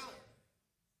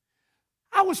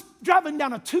 I was driving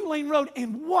down a 2-lane road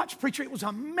and watched, preacher, it was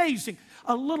amazing.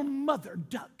 A little mother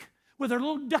duck with her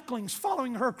little ducklings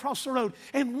following her across the road.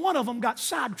 And one of them got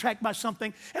sidetracked by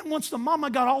something. And once the mama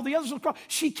got all the others across,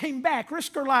 she came back,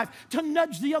 risked her life to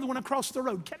nudge the other one across the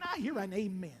road. Can I hear an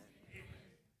amen?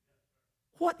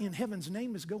 What in heaven's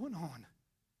name is going on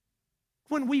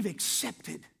when we've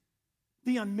accepted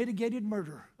the unmitigated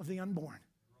murder of the unborn?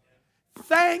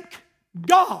 Thank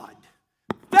God.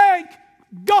 Thank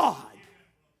God.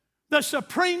 The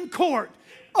Supreme Court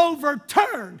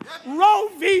overturned Roe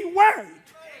v. Wade.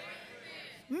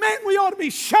 Man, we ought to be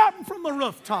shouting from the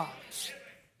rooftops.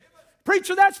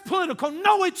 Preacher, that's political.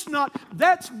 No, it's not.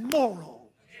 That's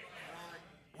moral.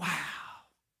 Wow.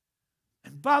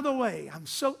 And by the way, I'm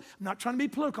not trying to be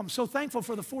political. I'm so thankful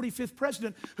for the 45th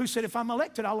president who said, if I'm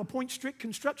elected, I'll appoint strict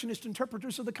constructionist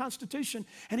interpreters of the Constitution.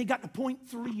 And he got to appoint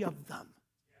 3 of them.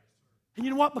 And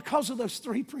you know what? Because of those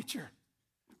 3, preacher,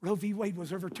 Roe v. Wade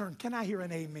was overturned. Can I hear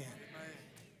an amen?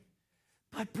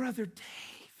 But Brother Dave,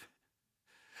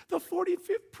 the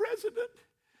 45th president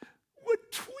would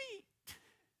tweet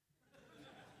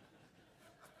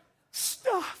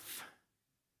stuff.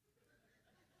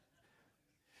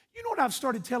 You know what I've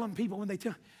started telling people when they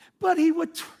tell, but he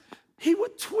would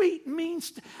tweet mean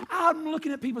stuff. I'm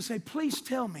looking at people and say, please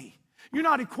tell me you're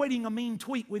not equating a mean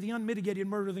tweet with the unmitigated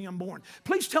murder of the unborn.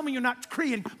 Please tell me you're not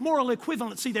creating moral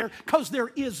equivalency there, because there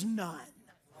is none.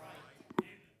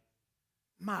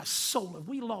 My soul, have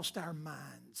we lost our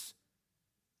minds?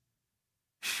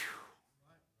 Whew.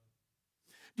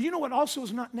 Do you know what also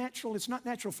is not natural? It's not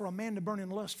natural for a man to burn in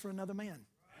lust for another man.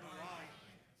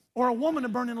 Or a woman to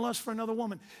burn in lust for another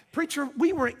woman. Preacher,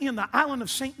 we were in the island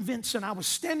of St. Vincent. I was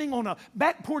standing on a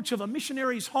back porch of a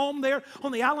missionary's home there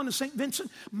on the island of St. Vincent.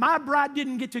 My bride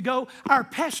didn't get to go. Our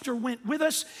pastor went with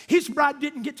us. His bride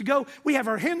didn't get to go. We have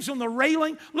our hands on the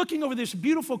railing looking over this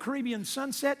beautiful Caribbean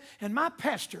sunset. And my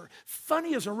pastor,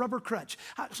 funny as a rubber crutch.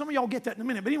 Some of y'all get that in a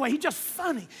minute. But anyway, he's just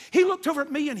funny. He looked over at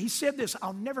me and he said this.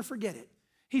 I'll never forget it.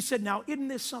 He said, now, isn't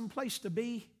this some place to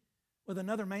be with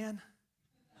another man?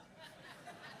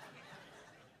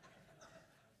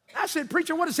 I said,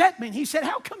 preacher, what does that mean? He said,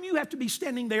 how come you have to be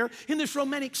standing there in this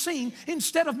romantic scene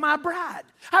instead of my bride?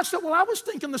 I said, well, I was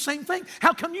thinking the same thing.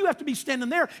 How come you have to be standing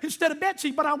there instead of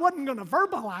Betsy? But I wasn't going to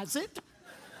verbalize it.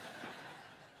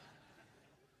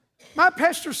 My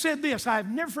pastor said this.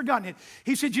 I've never forgotten it.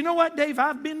 He said, you know what, Dave?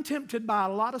 I've been tempted by a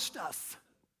lot of stuff,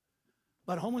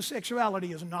 but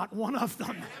homosexuality is not one of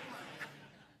them.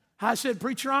 I said,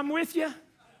 preacher, I'm with you.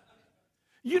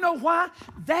 You know why?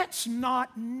 That's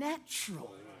not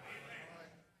natural.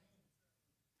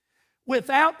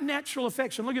 Without natural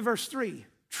affection, look at verse 3.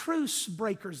 Truce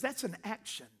breakers, that's an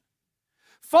action.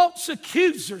 False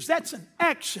accusers, that's an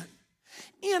action.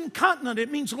 Incontinent,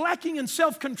 it means lacking in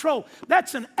self-control.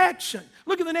 That's an action.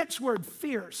 Look at the next word,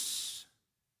 fierce.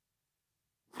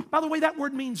 By the way, that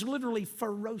word means literally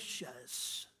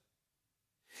ferocious.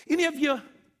 Any of you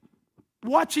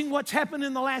watching what's happened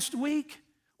in the last week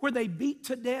where they beat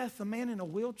to death a man in a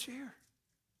wheelchair?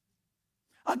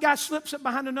 A guy slips up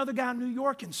behind another guy in New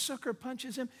York and sucker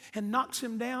punches him and knocks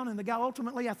him down, and the guy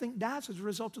ultimately, I think, dies as a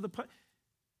result of the punch.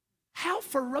 How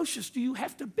ferocious do you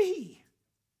have to be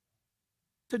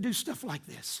to do stuff like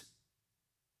this?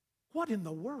 What in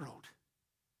the world?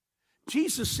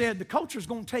 Jesus said the culture is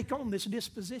going to take on this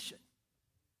disposition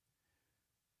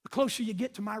the closer you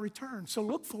get to my return. So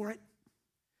look for it.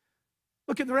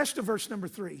 Look at the rest of verse number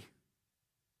 3.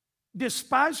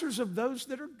 Despisers of those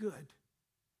that are good.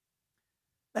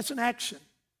 That's an action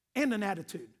and an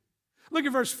attitude. Look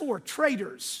at verse 4.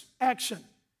 Traitors, action.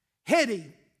 Heady,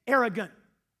 arrogant,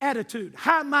 attitude.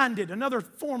 High-minded, another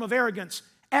form of arrogance,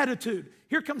 attitude.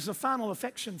 Here comes the final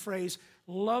affection phrase,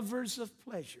 lovers of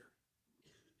pleasure.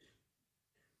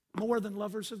 More than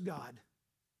lovers of God.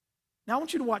 Now I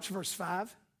want you to watch verse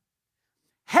 5.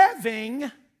 Having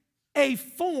a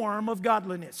form of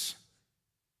godliness,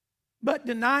 but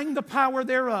denying the power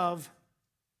thereof.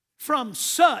 From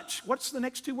such, what's the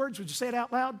next 2 words? Would you say it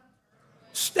out loud?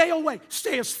 Stay away.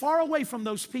 Stay as far away from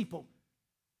those people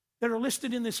that are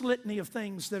listed in this litany of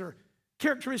things that are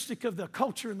characteristic of the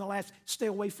culture in the last. Stay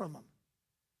away from them.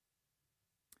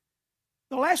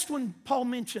 The last one Paul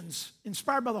mentions,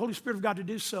 inspired by the Holy Spirit of God to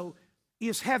do so,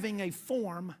 is having a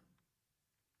form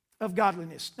of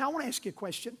godliness. Now I want to ask you a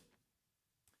question.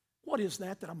 What is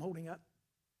that I'm holding up?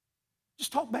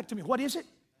 Just talk back to me. What is it?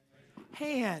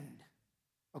 Hand.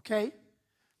 Okay?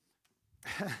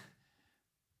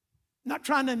 Not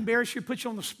trying to embarrass you, put you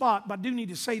on the spot, but I do need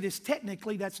to say this.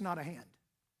 Technically, that's not a hand.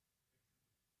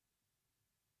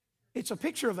 It's a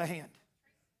picture of a hand.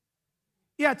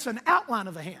 Yeah, it's an outline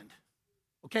of a hand.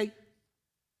 Okay?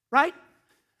 Right?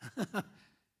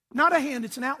 Not a hand,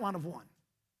 it's an outline of one.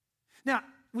 Now,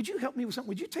 would you help me with something?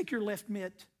 Would you take your left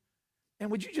mitt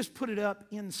and would you just put it up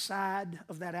inside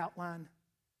of that outline?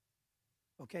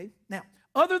 Okay? Now,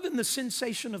 other than the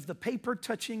sensation of the paper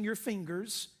touching your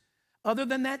fingers, other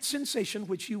than that sensation,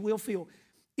 which you will feel,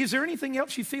 is there anything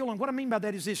else you feel? And what I mean by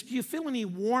that is this: do you feel any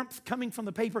warmth coming from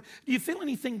the paper? Do you feel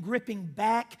anything gripping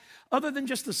back? Other than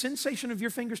just the sensation of your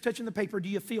fingers touching the paper, do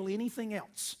you feel anything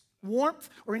else? Warmth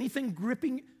or anything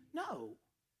gripping? No.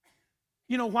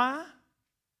 You know why?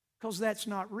 Because that's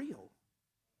not real.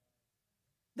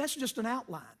 That's just an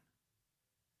outline.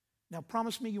 Now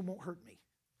promise me you won't hurt me.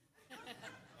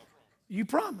 You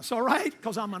promise, all right?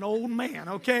 Because I'm an old man,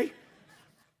 okay?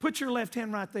 Put your left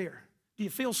hand right there. Do you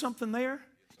feel something there?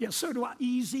 Yeah, so do I.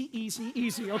 Easy, easy,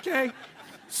 easy, okay?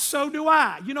 So do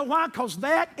I. You know why? Because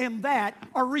that and that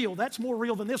are real. That's more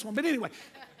real than this one. But anyway,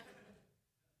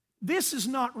 this is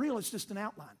not real. It's just an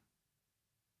outline.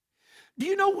 Do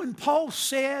you know when Paul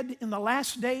said in the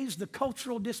last days the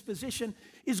cultural disposition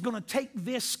is going to take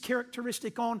this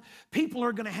characteristic on? People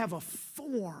are going to have a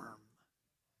form.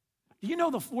 Do you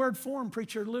know the word form,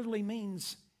 preacher, literally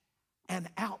means an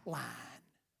outline?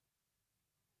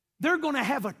 They're going to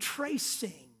have a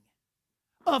tracing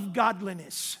of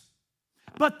godliness,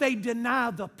 but they deny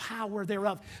the power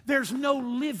thereof. There's no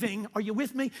living, are you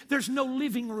with me? There's no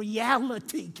living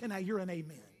reality. Can I hear an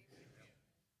amen?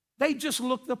 They just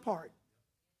look the part.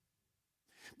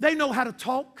 They know how to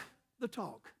talk the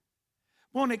talk.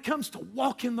 When it comes to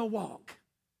walking the walk,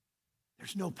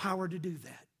 there's no power to do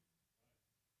that.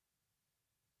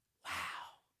 Wow.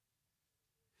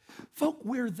 Folk,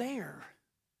 we're there.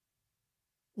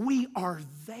 We are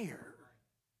there.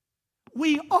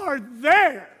 We are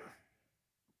there.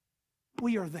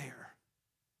 We are there.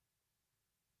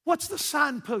 What's the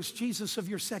signpost, Jesus, of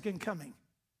your second coming?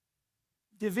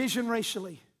 Division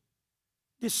racially,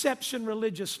 deception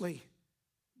religiously,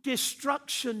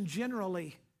 destruction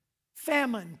generally,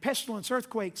 famine, pestilence,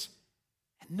 earthquakes,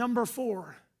 and number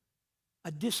 4,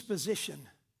 a disposition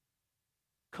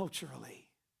culturally.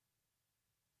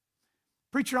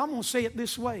 Preacher, I'm going to say it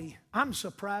this way. I'm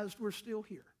surprised we're still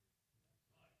here.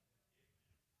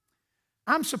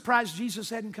 I'm surprised Jesus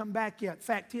hadn't come back yet.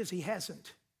 Fact is, he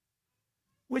hasn't.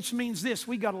 Which means this: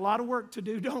 we got a lot of work to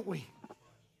do, don't we?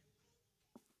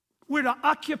 We're to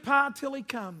occupy till he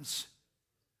comes.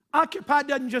 Occupy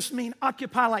doesn't just mean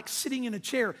occupy like sitting in a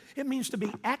chair. It means to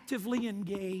be actively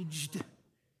engaged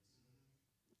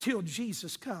till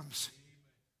Jesus comes.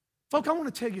 Folks, I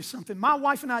want to tell you something. My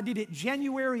wife and I did it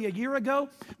January a year ago.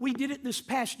 We did it this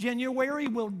past January.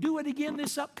 We'll do it again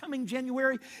this upcoming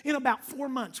January in about 4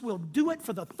 months. We'll do it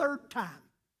for the 3rd time.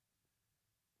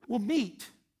 We'll meet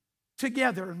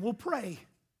together and we'll pray.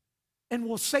 And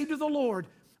we'll say to the Lord,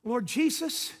 Lord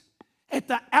Jesus, at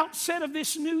the outset of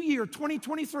this new year,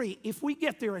 2023, if we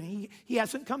get there and he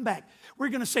hasn't come back, we're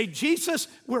going to say, Jesus,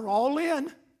 we're all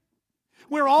in.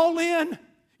 We're all in.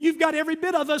 You've got every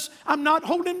bit of us. I'm not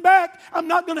holding back. I'm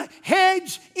not going to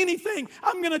hedge anything.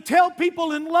 I'm going to tell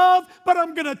people in love, but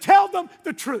I'm going to tell them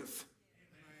the truth.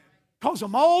 Because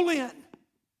I'm all in.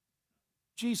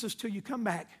 Jesus, till you come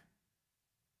back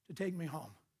to take me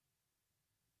home.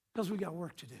 Because we got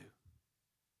work to do.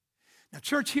 Now,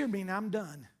 church, hear me, and I'm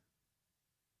done.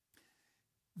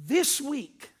 This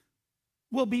week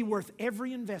will be worth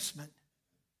every investment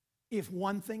if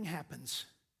one thing happens.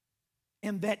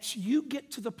 And that's you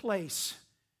get to the place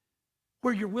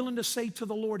where you're willing to say to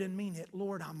the Lord and mean it,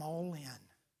 Lord, I'm all in.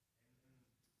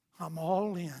 I'm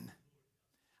all in.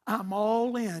 I'm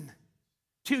all in.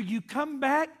 Till you come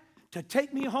back to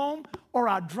take me home or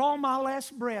I draw my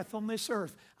last breath on this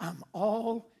earth. I'm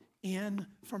all in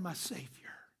for my Savior.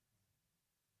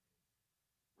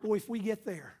 Boy, if we get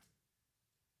there,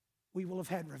 we will have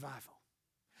had revival.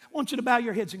 I want you to bow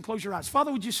your heads and close your eyes.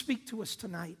 Father, would you speak to us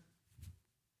tonight?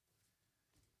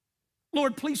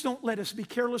 Lord, please don't let us be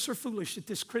careless or foolish at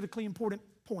this critically important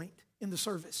point in the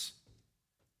service.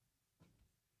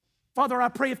 Father, I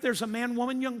pray if there's a man,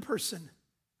 woman, young person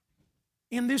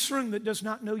in this room that does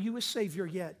not know you as Savior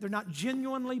yet, they're not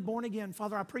genuinely born again,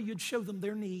 Father, I pray you'd show them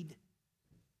their need.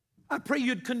 I pray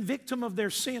you'd convict them of their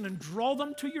sin and draw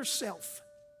them to yourself.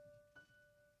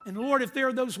 And Lord, if there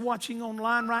are those watching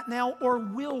online right now or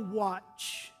will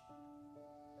watch,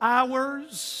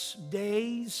 hours,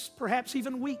 days, perhaps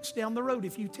even weeks down the road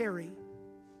if you tarry,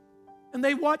 and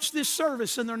they watch this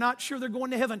service and they're not sure they're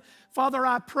going to heaven, Father,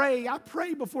 I pray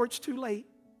before it's too late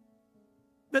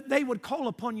that they would call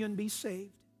upon you and be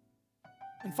saved.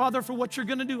 And Father, for what you're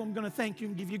going to do, I'm going to thank you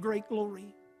and give you great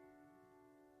glory.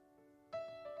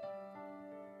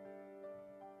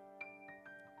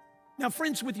 Now,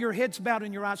 friends, with your heads bowed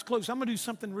and your eyes closed, I'm going to do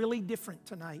something really different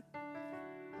tonight.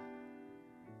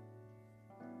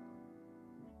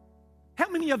 How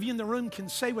many of you in the room can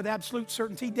say with absolute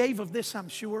certainty, Dave, of this I'm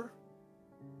sure,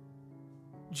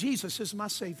 Jesus is my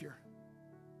Savior.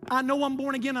 I know I'm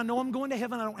born again. I know I'm going to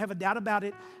heaven. I don't have a doubt about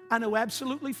it. I know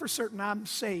absolutely for certain I'm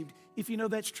saved. If you know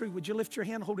that's true, would you lift your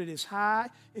hand, hold it as high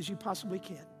as you possibly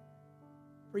can?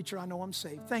 Preacher, I know I'm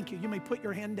saved. Thank you. You may put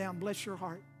your hand down. Bless your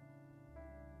heart.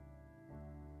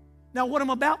 Now, what I'm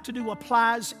about to do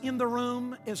applies in the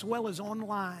room as well as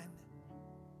online.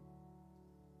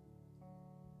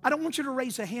 I don't want you to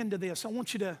raise a hand to this. I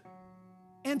want you to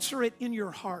answer it in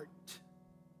your heart.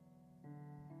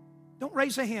 Don't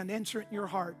raise a hand. Answer it in your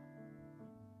heart.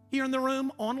 Here in the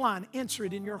room, online, answer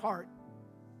it in your heart.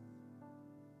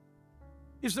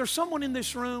 Is there someone in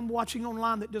this room watching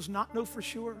online that does not know for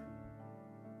sure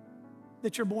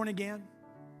that you're born again?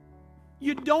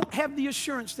 You don't have the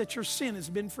assurance that your sin has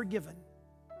been forgiven.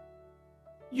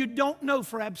 You don't know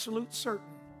for absolute certain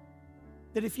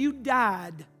that if you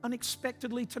died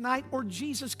unexpectedly tonight or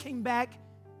Jesus came back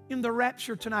in the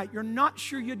rapture tonight, you're not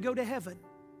sure you'd go to heaven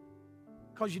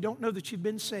because you don't know that you've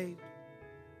been saved.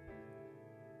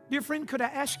 Dear friend, could I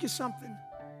ask you something?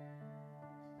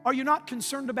 Are you not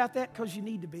concerned about that because you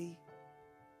need to be?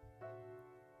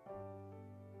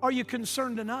 Are you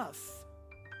concerned enough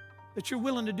that you're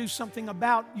willing to do something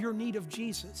about your need of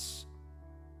Jesus?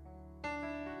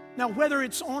 Now, whether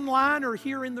it's online or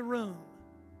here in the room,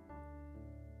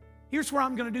 here's where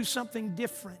I'm going to do something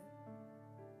different.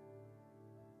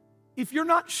 If you're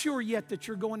not sure yet that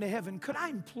you're going to heaven, could I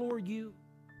implore you,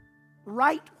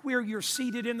 right where you're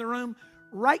seated in the room,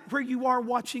 right where you are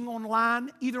watching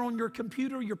online, either on your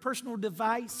computer or your personal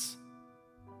device,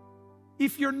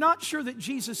 if you're not sure that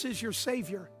Jesus is your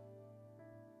Savior,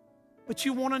 but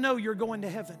you want to know you're going to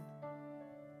heaven,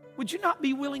 would you not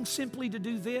be willing simply to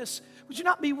do this? Would you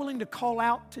not be willing to call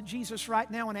out to Jesus right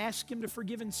now and ask Him to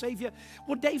forgive and save you?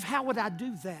 Well, Dave, how would I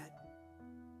do that?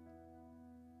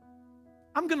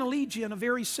 I'm going to lead you in a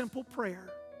very simple prayer.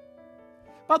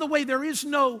 By the way, there is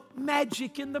no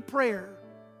magic in the prayer.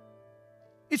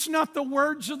 It's not the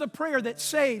words of the prayer that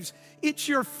saves. It's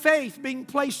your faith being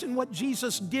placed in what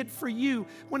Jesus did for you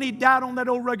when He died on that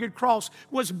old rugged cross,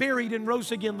 was buried, and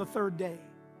rose again the third day.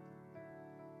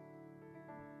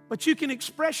 But you can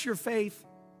express your faith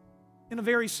in a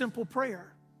very simple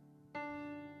prayer.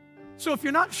 So if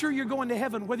you're not sure you're going to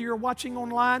heaven, whether you're watching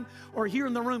online or here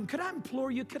in the room, could I implore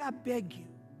you, could I beg you?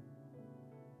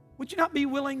 Would you not be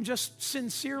willing just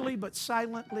sincerely but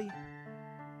silently?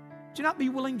 Would you not be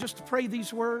willing just to pray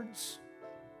these words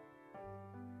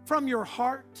from your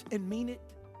heart and mean it?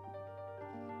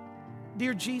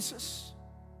 Dear Jesus,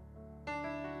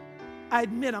 I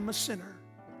admit I'm a sinner.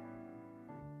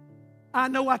 I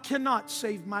know I cannot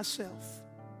save myself.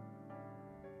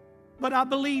 But I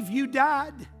believe you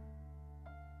died,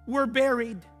 were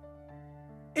buried,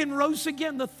 and rose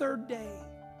again the third day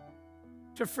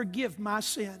to forgive my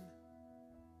sin.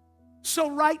 So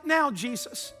right now,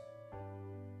 Jesus,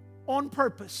 on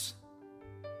purpose,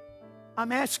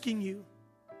 I'm asking you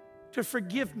to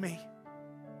forgive me,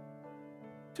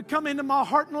 to come into my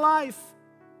heart and life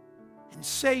and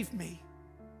save me.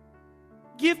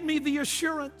 Give me the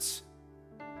assurance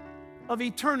of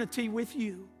eternity with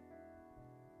you.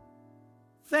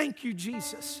 Thank you,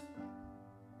 Jesus,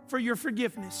 for your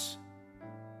forgiveness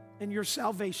and your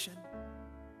salvation.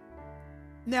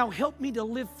 Now help me to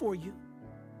live for you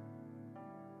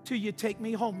till you take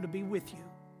me home to be with you.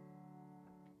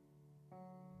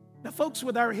 Now, folks,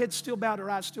 with our heads still bowed, our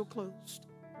eyes still closed,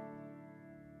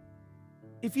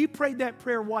 if you prayed that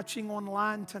prayer watching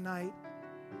online tonight,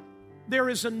 there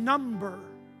is a number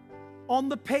on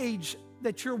the page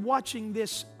that you're watching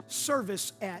this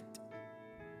service at.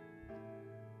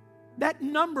 That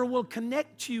number will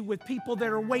connect you with people that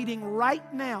are waiting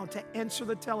right now to answer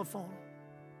the telephone.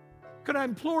 Could I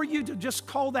implore you to just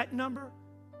call that number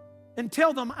and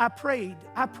tell them I prayed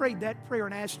that prayer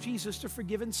and asked Jesus to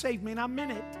forgive and save me, and I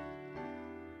meant it.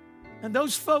 And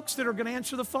those folks that are going to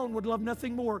answer the phone would love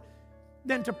nothing more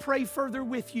than to pray further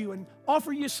with you and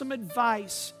offer you some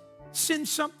advice, send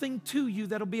something to you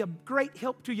that'll be a great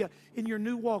help to you in your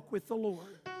new walk with the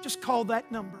Lord. Just call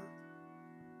that number.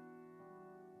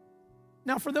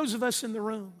 Now, for those of us in the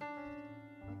room,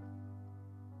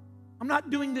 I'm not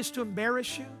doing this to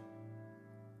embarrass you.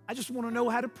 I just want to know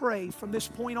how to pray from this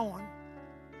point on.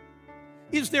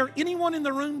 Is there anyone in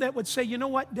the room that would say, you know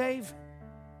what, Dave?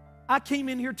 I came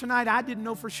in here tonight, I didn't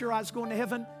know for sure I was going to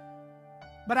heaven,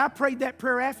 but I prayed that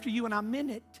prayer after you and I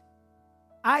meant it.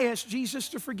 I asked Jesus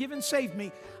to forgive and save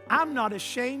me. I'm not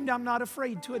ashamed, I'm not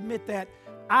afraid to admit that.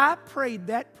 I prayed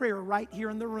that prayer right here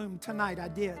in the room tonight. I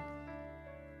did.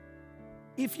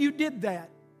 If you did that,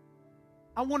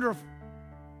 I wonder if,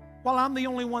 while I'm the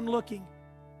only one looking,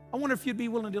 I wonder if you'd be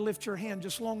willing to lift your hand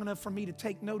just long enough for me to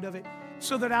take note of it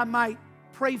so that I might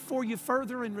pray for you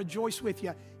further and rejoice with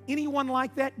you. Anyone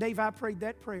like that? Dave, I prayed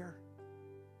that prayer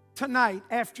tonight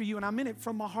after you, and I meant it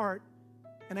from my heart,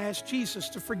 and I asked Jesus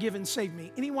to forgive and save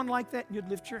me. Anyone like that? You'd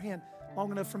lift your hand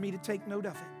long enough for me to take note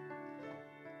of it.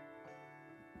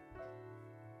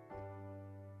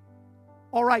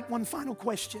 All right, one final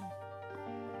question.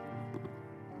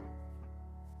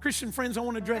 Christian friends, I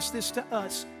want to address this to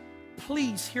us.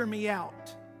 Please hear me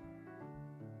out.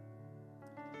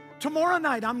 Tomorrow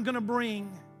night, I'm going to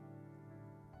bring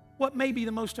what may be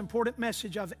the most important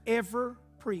message I've ever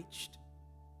preached.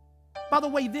 By the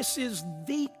way, this is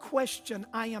the question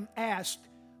I am asked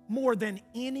more than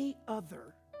any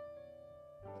other.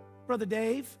 Brother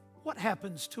Dave, what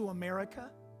happens to America?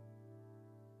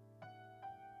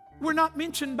 We're not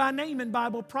mentioned by name in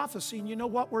Bible prophecy, and you know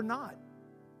what? We're not.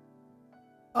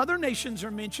 Other nations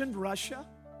are mentioned: Russia,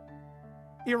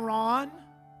 Iran,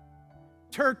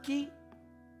 Turkey,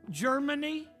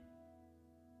 Germany,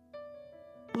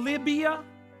 Libya,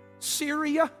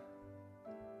 Syria.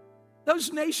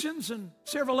 Those nations and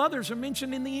several others are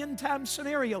mentioned in the end time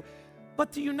scenario.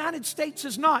 But the United States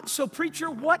is not. So,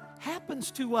 preacher, what happens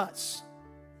to us?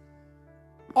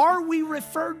 Are we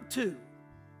referred to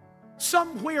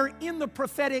somewhere in the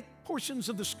prophetic portions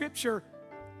of the Scripture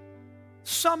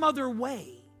some other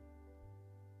way?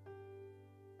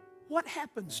 What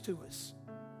happens to us?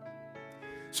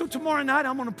 So tomorrow night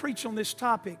I'm going to preach on this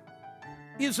topic.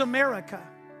 Is America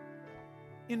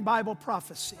in Bible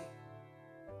prophecy?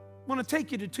 I'm going to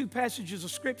take you to two passages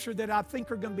of Scripture that I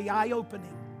think are going to be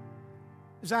eye-opening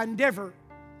as I endeavor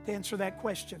to answer that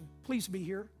question. Please be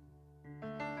here.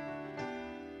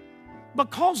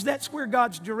 Because that's where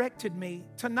God's directed me,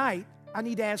 tonight I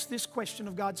need to ask this question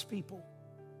of God's people.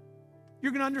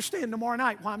 You're going to understand tomorrow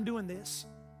night why I'm doing this.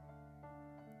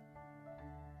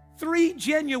 3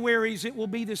 Januaries it will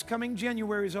be this coming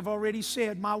January, as I've already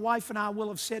said. My wife and I will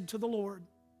have said to the Lord,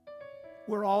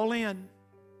 we're all in.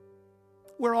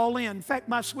 We're all in. In fact,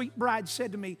 my sweet bride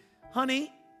said to me,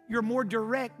 honey, you're more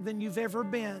direct than you've ever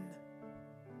been.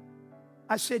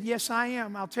 I said, yes, I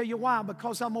am. I'll tell you why.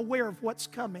 Because I'm aware of what's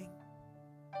coming.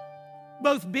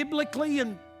 Both biblically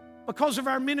and because of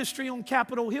our ministry on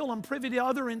Capitol Hill, I'm privy to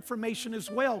other information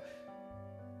as well.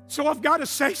 So I've got to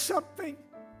say something.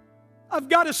 I've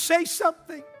got to say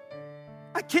something.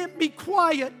 I can't be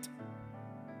quiet.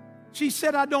 She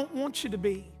said, I don't want you to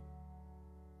be.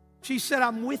 She said,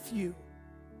 I'm with you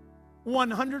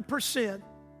 100%.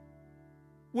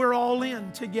 We're all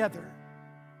in together.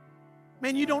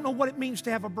 Man, you don't know what it means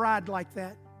to have a bride like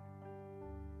that.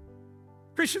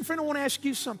 Christian friend, I want to ask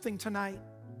you something tonight.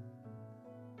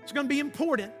 It's going to be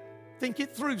important. Think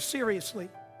it through seriously.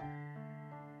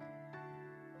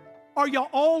 Are you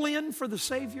all in for the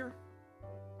Savior?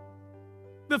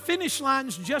 The finish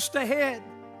line's just ahead.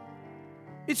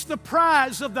 It's the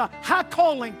prize of the high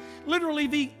calling, literally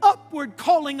the upward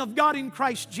calling of God in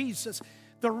Christ Jesus.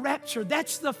 The rapture,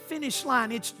 that's the finish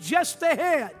line. It's just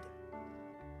ahead.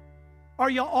 Are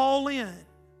you all in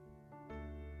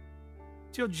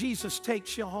till Jesus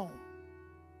takes you home?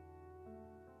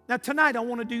 Now tonight I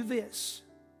want to do this.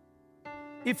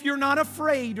 If you're not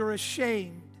afraid or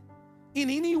ashamed, in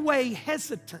any way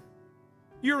hesitant,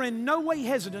 you're in no way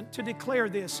hesitant to declare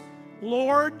this: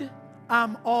 Lord,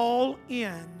 I'm all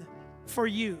in for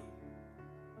you.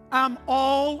 I'm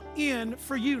all in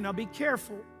for you. Now be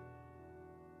careful.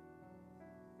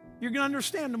 You're going to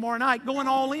understand tomorrow night, going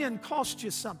all in costs you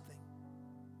something.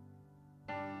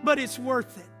 But it's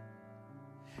worth it.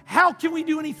 How can we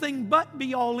do anything but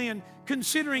be all in,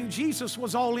 considering Jesus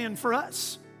was all in for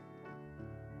us?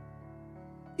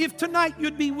 If tonight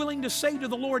you'd be willing to say to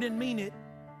the Lord and mean it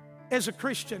as a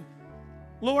Christian,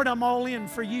 Lord, I'm all in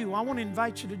for you, I want to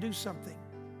invite you to do something.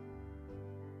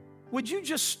 Would you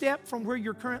just step from where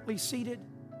you're currently seated?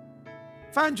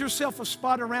 Find yourself a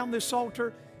spot around this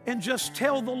altar and just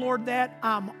tell the Lord that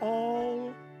I'm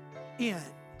all in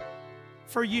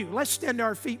for you. Let's stand to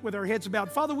our feet with our heads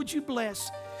bowed. Father, would you bless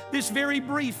this very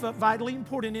brief but vitally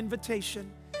important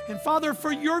invitation? And Father,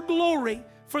 for your glory,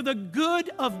 for the good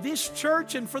of this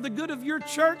church and for the good of your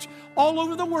church all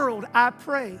over the world, I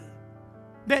pray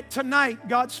that tonight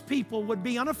God's people would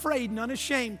be unafraid and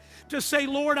unashamed to say,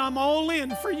 Lord, I'm all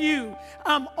in for you.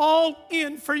 I'm all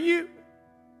in for you.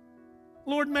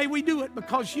 Lord, may we do it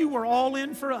because you were all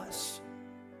in for us.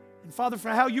 And Father, for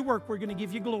how you work, we're going to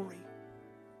give you glory.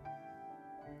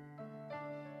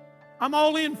 I'm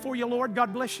all in for you, Lord.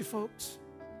 God bless you, folks.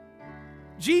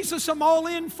 Jesus, I'm all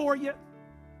in for you.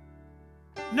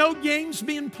 No games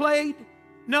being played,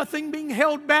 nothing being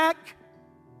held back.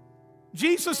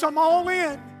 Jesus, I'm all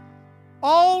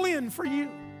in for you.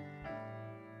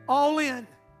 All in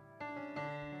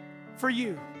for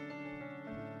you.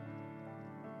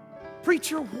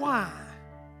 Preacher, why?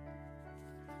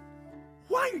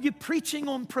 Why are you preaching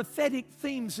on prophetic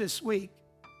themes this week?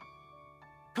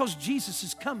 Because Jesus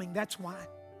is coming, that's why.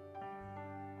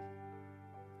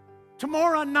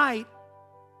 Tomorrow night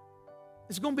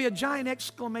is going to be a giant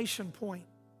exclamation point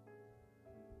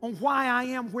on why I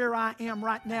am where I am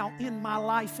right now in my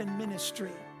life and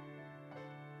ministry.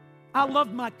 I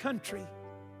love my country.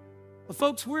 But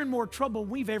folks, we're in more trouble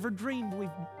than we've ever dreamed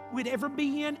we'd ever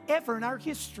be in, ever in our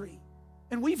history.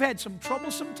 And we've had some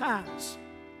troublesome times.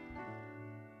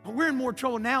 But we're in more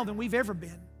trouble now than we've ever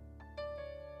been.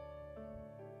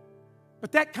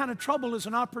 But that kind of trouble is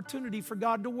an opportunity for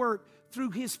God to work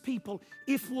through His people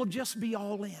if we'll just be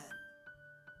all in.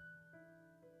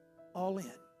 All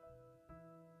in.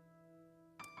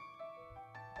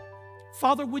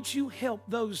 Father, would you help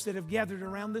those that have gathered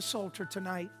around this altar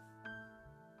tonight?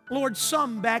 Lord,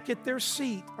 some back at their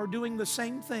seat are doing the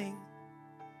same thing.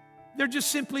 They're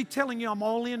just simply telling you, I'm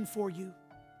all in for you.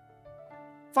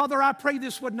 Father, I pray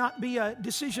this would not be a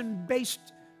decision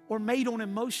based or made on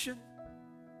emotion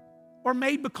or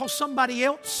made because somebody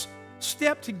else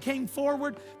stepped and came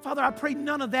forward. Father, I pray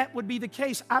none of that would be the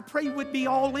case. I pray we'd be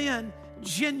all in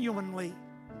genuinely.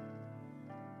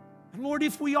 And Lord,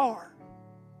 if we are,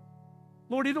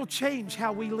 Lord, it'll change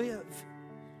how we live.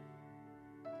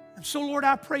 And so, Lord,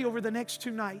 I pray over the next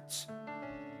 2 nights,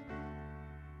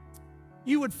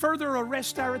 you would further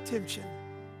arrest our attention.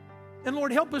 And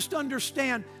Lord, help us to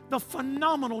understand the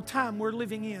phenomenal time we're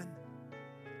living in.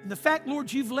 And the fact,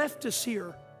 Lord, you've left us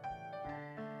here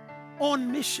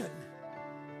on mission.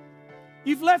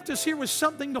 You've left us here with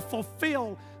something to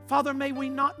fulfill. Father, may we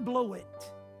not blow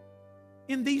it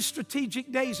in these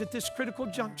strategic days at this critical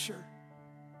juncture.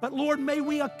 But Lord, may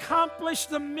we accomplish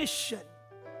the mission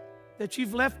that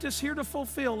you've left us here to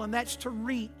fulfill, and that's to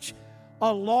reach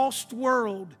a lost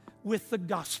world with the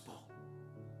gospel.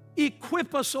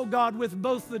 Equip us, oh God, with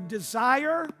both the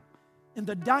desire and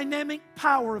the dynamic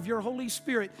power of your Holy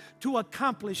Spirit to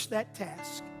accomplish that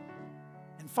task.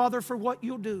 And Father, for what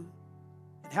you'll do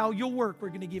and how you'll work, we're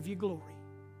going to give you glory.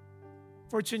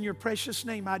 For it's in your precious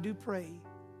name I do pray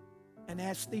and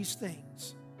ask these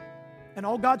things. And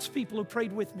all God's people who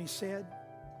prayed with me said,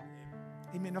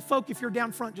 amen. Now, folk, if you're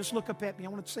down front, just look up at me. I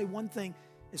want to say one thing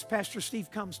as Pastor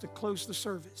Steve comes to close the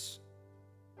service.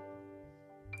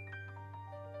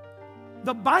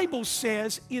 The Bible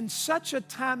says, in such a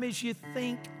time as you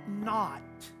think not,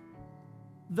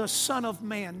 the Son of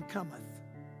Man cometh.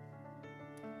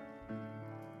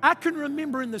 I can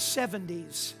remember in the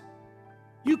 70s,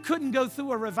 you couldn't go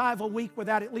through a revival week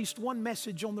without at least one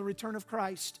message on the return of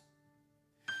Christ.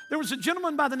 There was a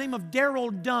gentleman by the name of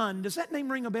Darrell Dunn. Does that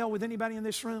name ring a bell with anybody in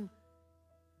this room?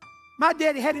 My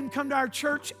dad had him come to our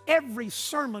church. Every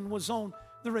sermon was on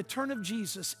the return of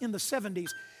Jesus in the 70s.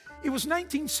 It was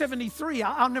 1973.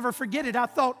 I'll never forget it. I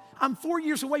thought, I'm 4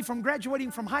 years away from graduating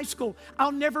from high school.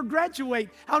 I'll never graduate.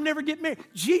 I'll never get married.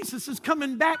 Jesus is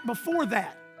coming back before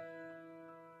that.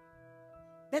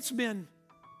 That's been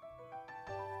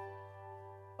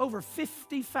over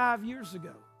 55 years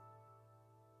ago.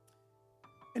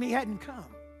 And he hadn't come.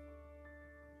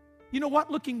 You know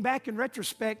what? Looking back in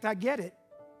retrospect, I get it.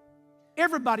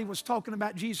 Everybody was talking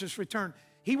about Jesus' return.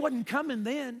 He wasn't coming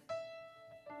then.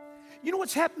 You know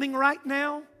what's happening right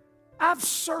now? I've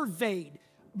surveyed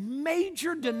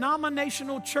major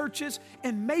denominational churches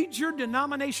and major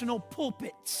denominational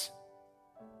pulpits,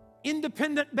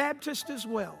 independent Baptist as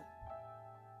well.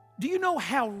 Do you know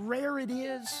how rare it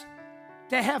is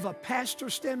to have a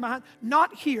pastor stand behind?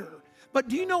 Not here, but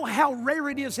do you know how rare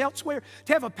it is elsewhere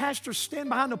to have a pastor stand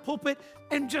behind a pulpit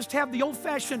and just have the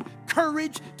old-fashioned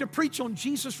courage to preach on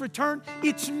Jesus' return?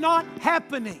 It's not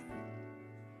happening.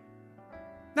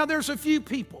 Now, there's a few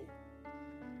people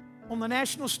on the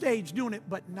national stage doing it,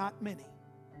 but not many.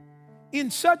 In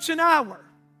such an hour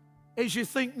as you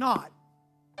think not,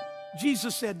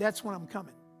 Jesus said, that's when I'm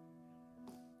coming.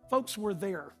 Folks, we're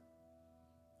there.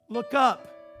 Look up.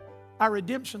 Our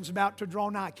redemption's about to draw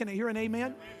nigh. Can I hear an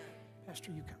amen?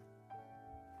 Pastor, you come.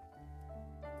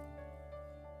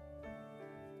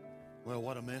 Well,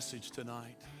 what a message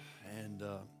tonight. And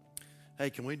hey,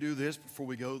 can we do this before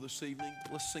we go this evening?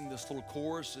 Let's sing this little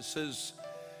chorus. It says,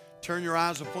 turn your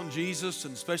eyes upon Jesus,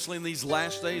 and especially in these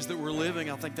last days that we're living,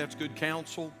 I think that's good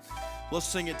counsel. Let's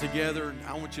sing it together.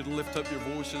 I want you to lift up your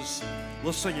voices.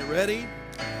 Let's sing it. Ready?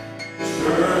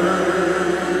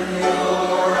 Turn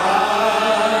your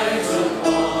eyes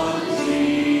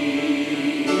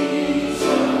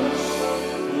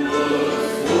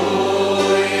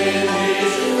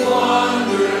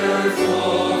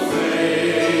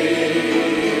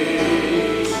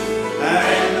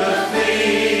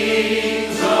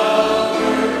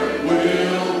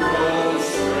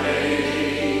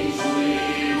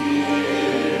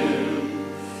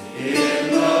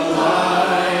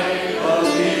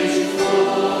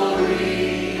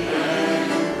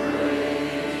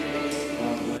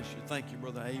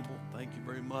table. Thank you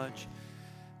very much.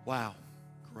 Wow,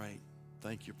 great.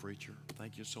 Thank you, preacher.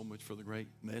 Thank you so much for the great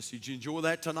message. You enjoy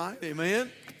that tonight? Amen.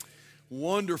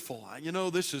 Wonderful. You know,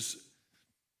 this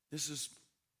is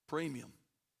premium.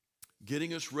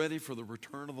 Getting us ready for the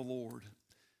return of the Lord.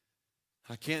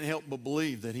 I can't help but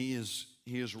believe that He is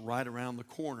right around the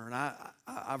corner. And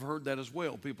I've heard that as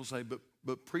well. People say,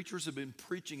 but preachers have been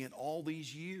preaching it all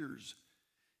these years,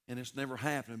 and it's never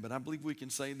happened. But I believe we can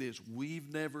say this.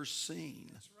 We've never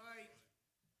seen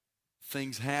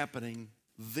things happening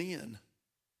then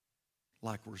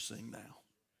like we're seeing now.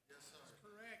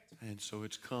 And so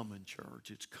it's coming,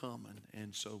 church. It's coming.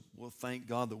 And so we'll thank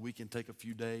God that we can take a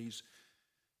few days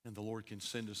and the Lord can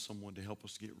send us someone to help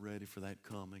us get ready for that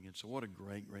coming. And so what a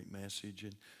great, great message.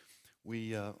 And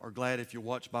we are glad if you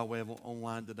watch by way of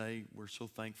online today. We're so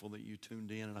thankful that you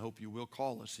tuned in, and I hope you will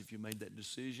call us if you made that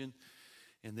decision.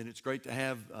 And then it's great to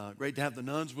have the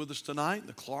nuns with us tonight,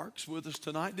 the Clarks with us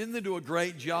tonight. Didn't they do a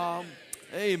great job?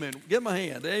 Amen. Give them a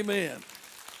hand. Amen.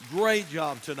 Great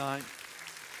job tonight.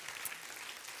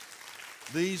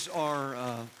 These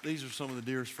are some of the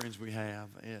dearest friends we have,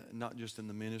 not just in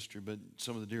the ministry, but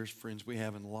some of the dearest friends we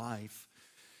have in life.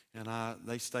 And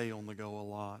they stay on the go a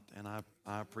lot, and I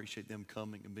appreciate them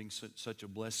coming and being such a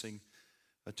blessing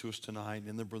to us tonight.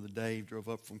 And then Brother Dave drove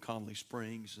up from Conley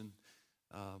Springs, and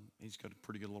he's got a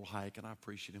pretty good little hike, and I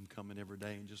appreciate him coming every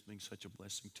day and just being such a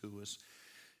blessing to us.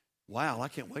 Wow, I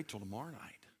can't wait till tomorrow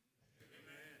night.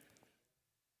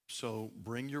 So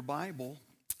bring your Bible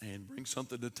and bring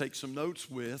something to take some notes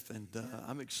with, and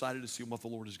I'm excited to see what the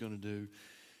Lord is going to do.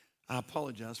 I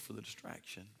apologize for the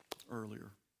distraction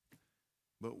earlier,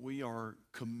 but we are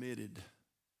committed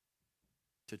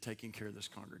to taking care of this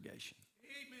congregation.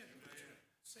 Amen.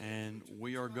 And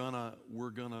we're gonna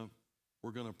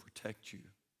protect you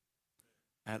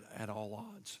at all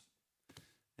odds.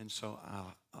 And so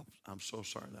I'm so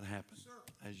sorry that happened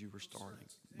as you were starting,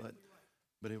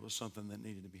 but it was something that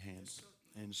needed to be handled.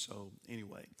 And so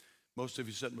anyway, most of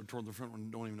you sitting toward the front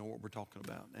don't even know what we're talking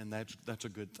about, and that's a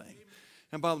good thing.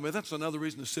 And by the way, that's another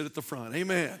reason to sit at the front.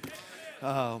 Amen.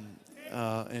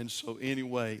 And so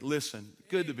anyway, listen,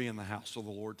 good to be in the house of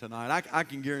the Lord tonight. I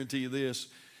can guarantee you this,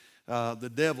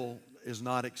 the devil is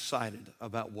not excited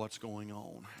about what's going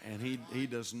on, and he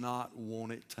does not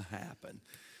want it to happen.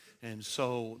 And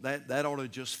so that ought to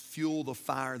just fuel the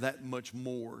fire that much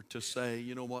more to say,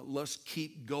 you know what, let's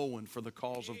keep going for the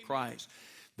cause of Christ.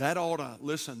 That ought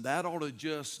to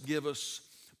just give us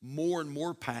more and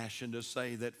more passion to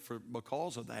say that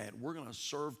because of that, we're going to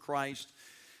serve Christ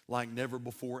like never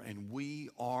before, and we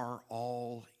are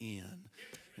all in.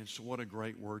 And so what a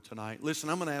great word tonight. Listen,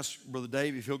 I'm going to ask Brother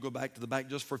Dave if he'll go back to the back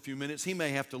just for a few minutes. He may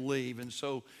have to leave, and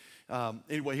so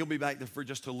anyway, he'll be back there for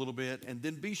just a little bit. And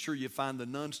then be sure you find the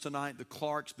nuns tonight, the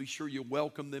Clarks. Be sure you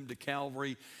welcome them to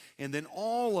Calvary. And then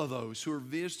all of those who are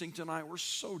visiting tonight, we're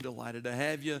so delighted to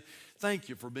have you. Thank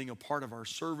you for being a part of our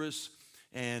service.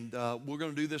 And we're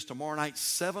going to do this tomorrow night,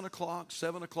 7 o'clock.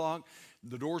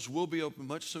 The doors will be open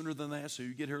much sooner than that, so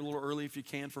you get here a little early if you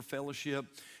can for fellowship.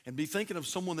 And be thinking of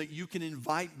someone that you can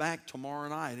invite back tomorrow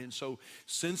night. And so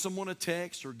send someone a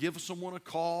text or give someone a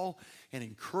call and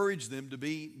encourage them to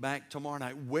be back tomorrow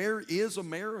night. Where is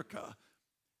America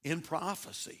in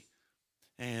prophecy?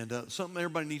 And something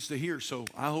everybody needs to hear. So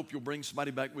I hope you'll bring somebody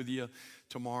back with you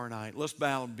tomorrow night. Let's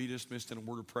bow and be dismissed in a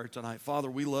word of prayer tonight. Father,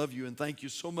 we love you and thank you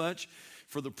so much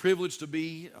for the privilege to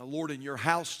be, Lord, in your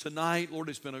house tonight. Lord,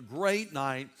 it's been a great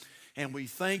night, and we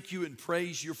thank you and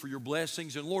praise you for your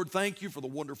blessings. And Lord, thank you for the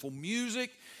wonderful music.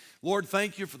 Lord,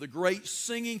 thank you for the great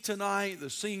singing tonight, the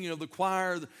singing of the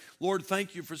choir. Lord,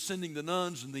 thank you for sending the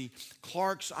nuns and the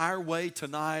Clarks our way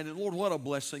tonight. And Lord, what a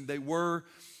blessing they were.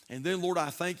 And then, Lord, I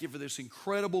thank you for this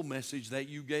incredible message that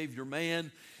you gave your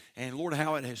man. And Lord,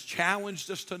 how it has challenged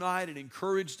us tonight and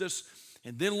encouraged us.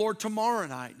 And then, Lord, tomorrow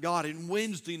night, God, and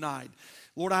Wednesday night,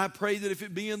 Lord, I pray that if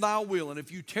it be in thy will and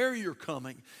if you tarry your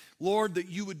coming, Lord, that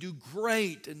you would do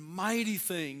great and mighty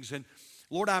things. And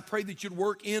Lord, I pray that you'd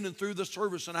work in and through the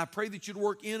service, and I pray that you'd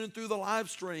work in and through the live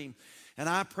stream. And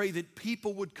I pray that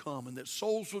people would come and that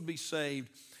souls would be saved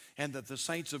and that the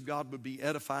saints of God would be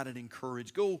edified and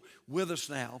encouraged. Go with us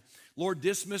now. Lord,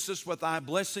 dismiss us with thy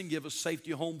blessing. Give us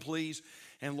safety home, please.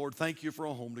 And Lord, thank you for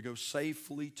a home to go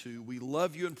safely to. We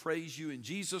love you and praise you. In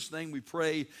Jesus' name we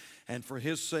pray, and for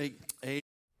his sake, amen.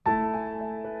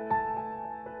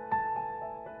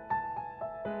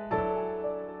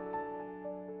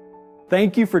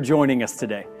 Thank you for joining us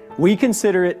today. We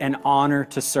consider it an honor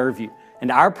to serve you.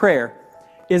 And our prayer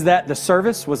is that the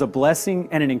service was a blessing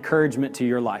and an encouragement to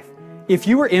your life. If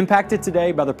you were impacted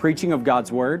today by the preaching of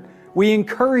God's Word, we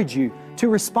encourage you to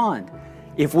respond.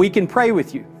 If we can pray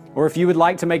with you, Or if you would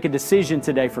like to make a decision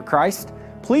today for Christ,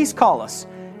 please call us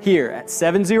here at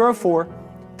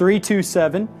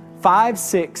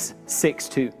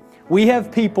 704-327-5662. We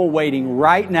have people waiting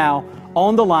right now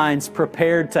on the lines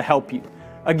prepared to help you.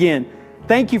 Again,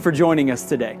 thank you for joining us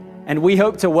today, and we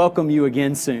hope to welcome you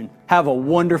again soon. Have a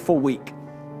wonderful week.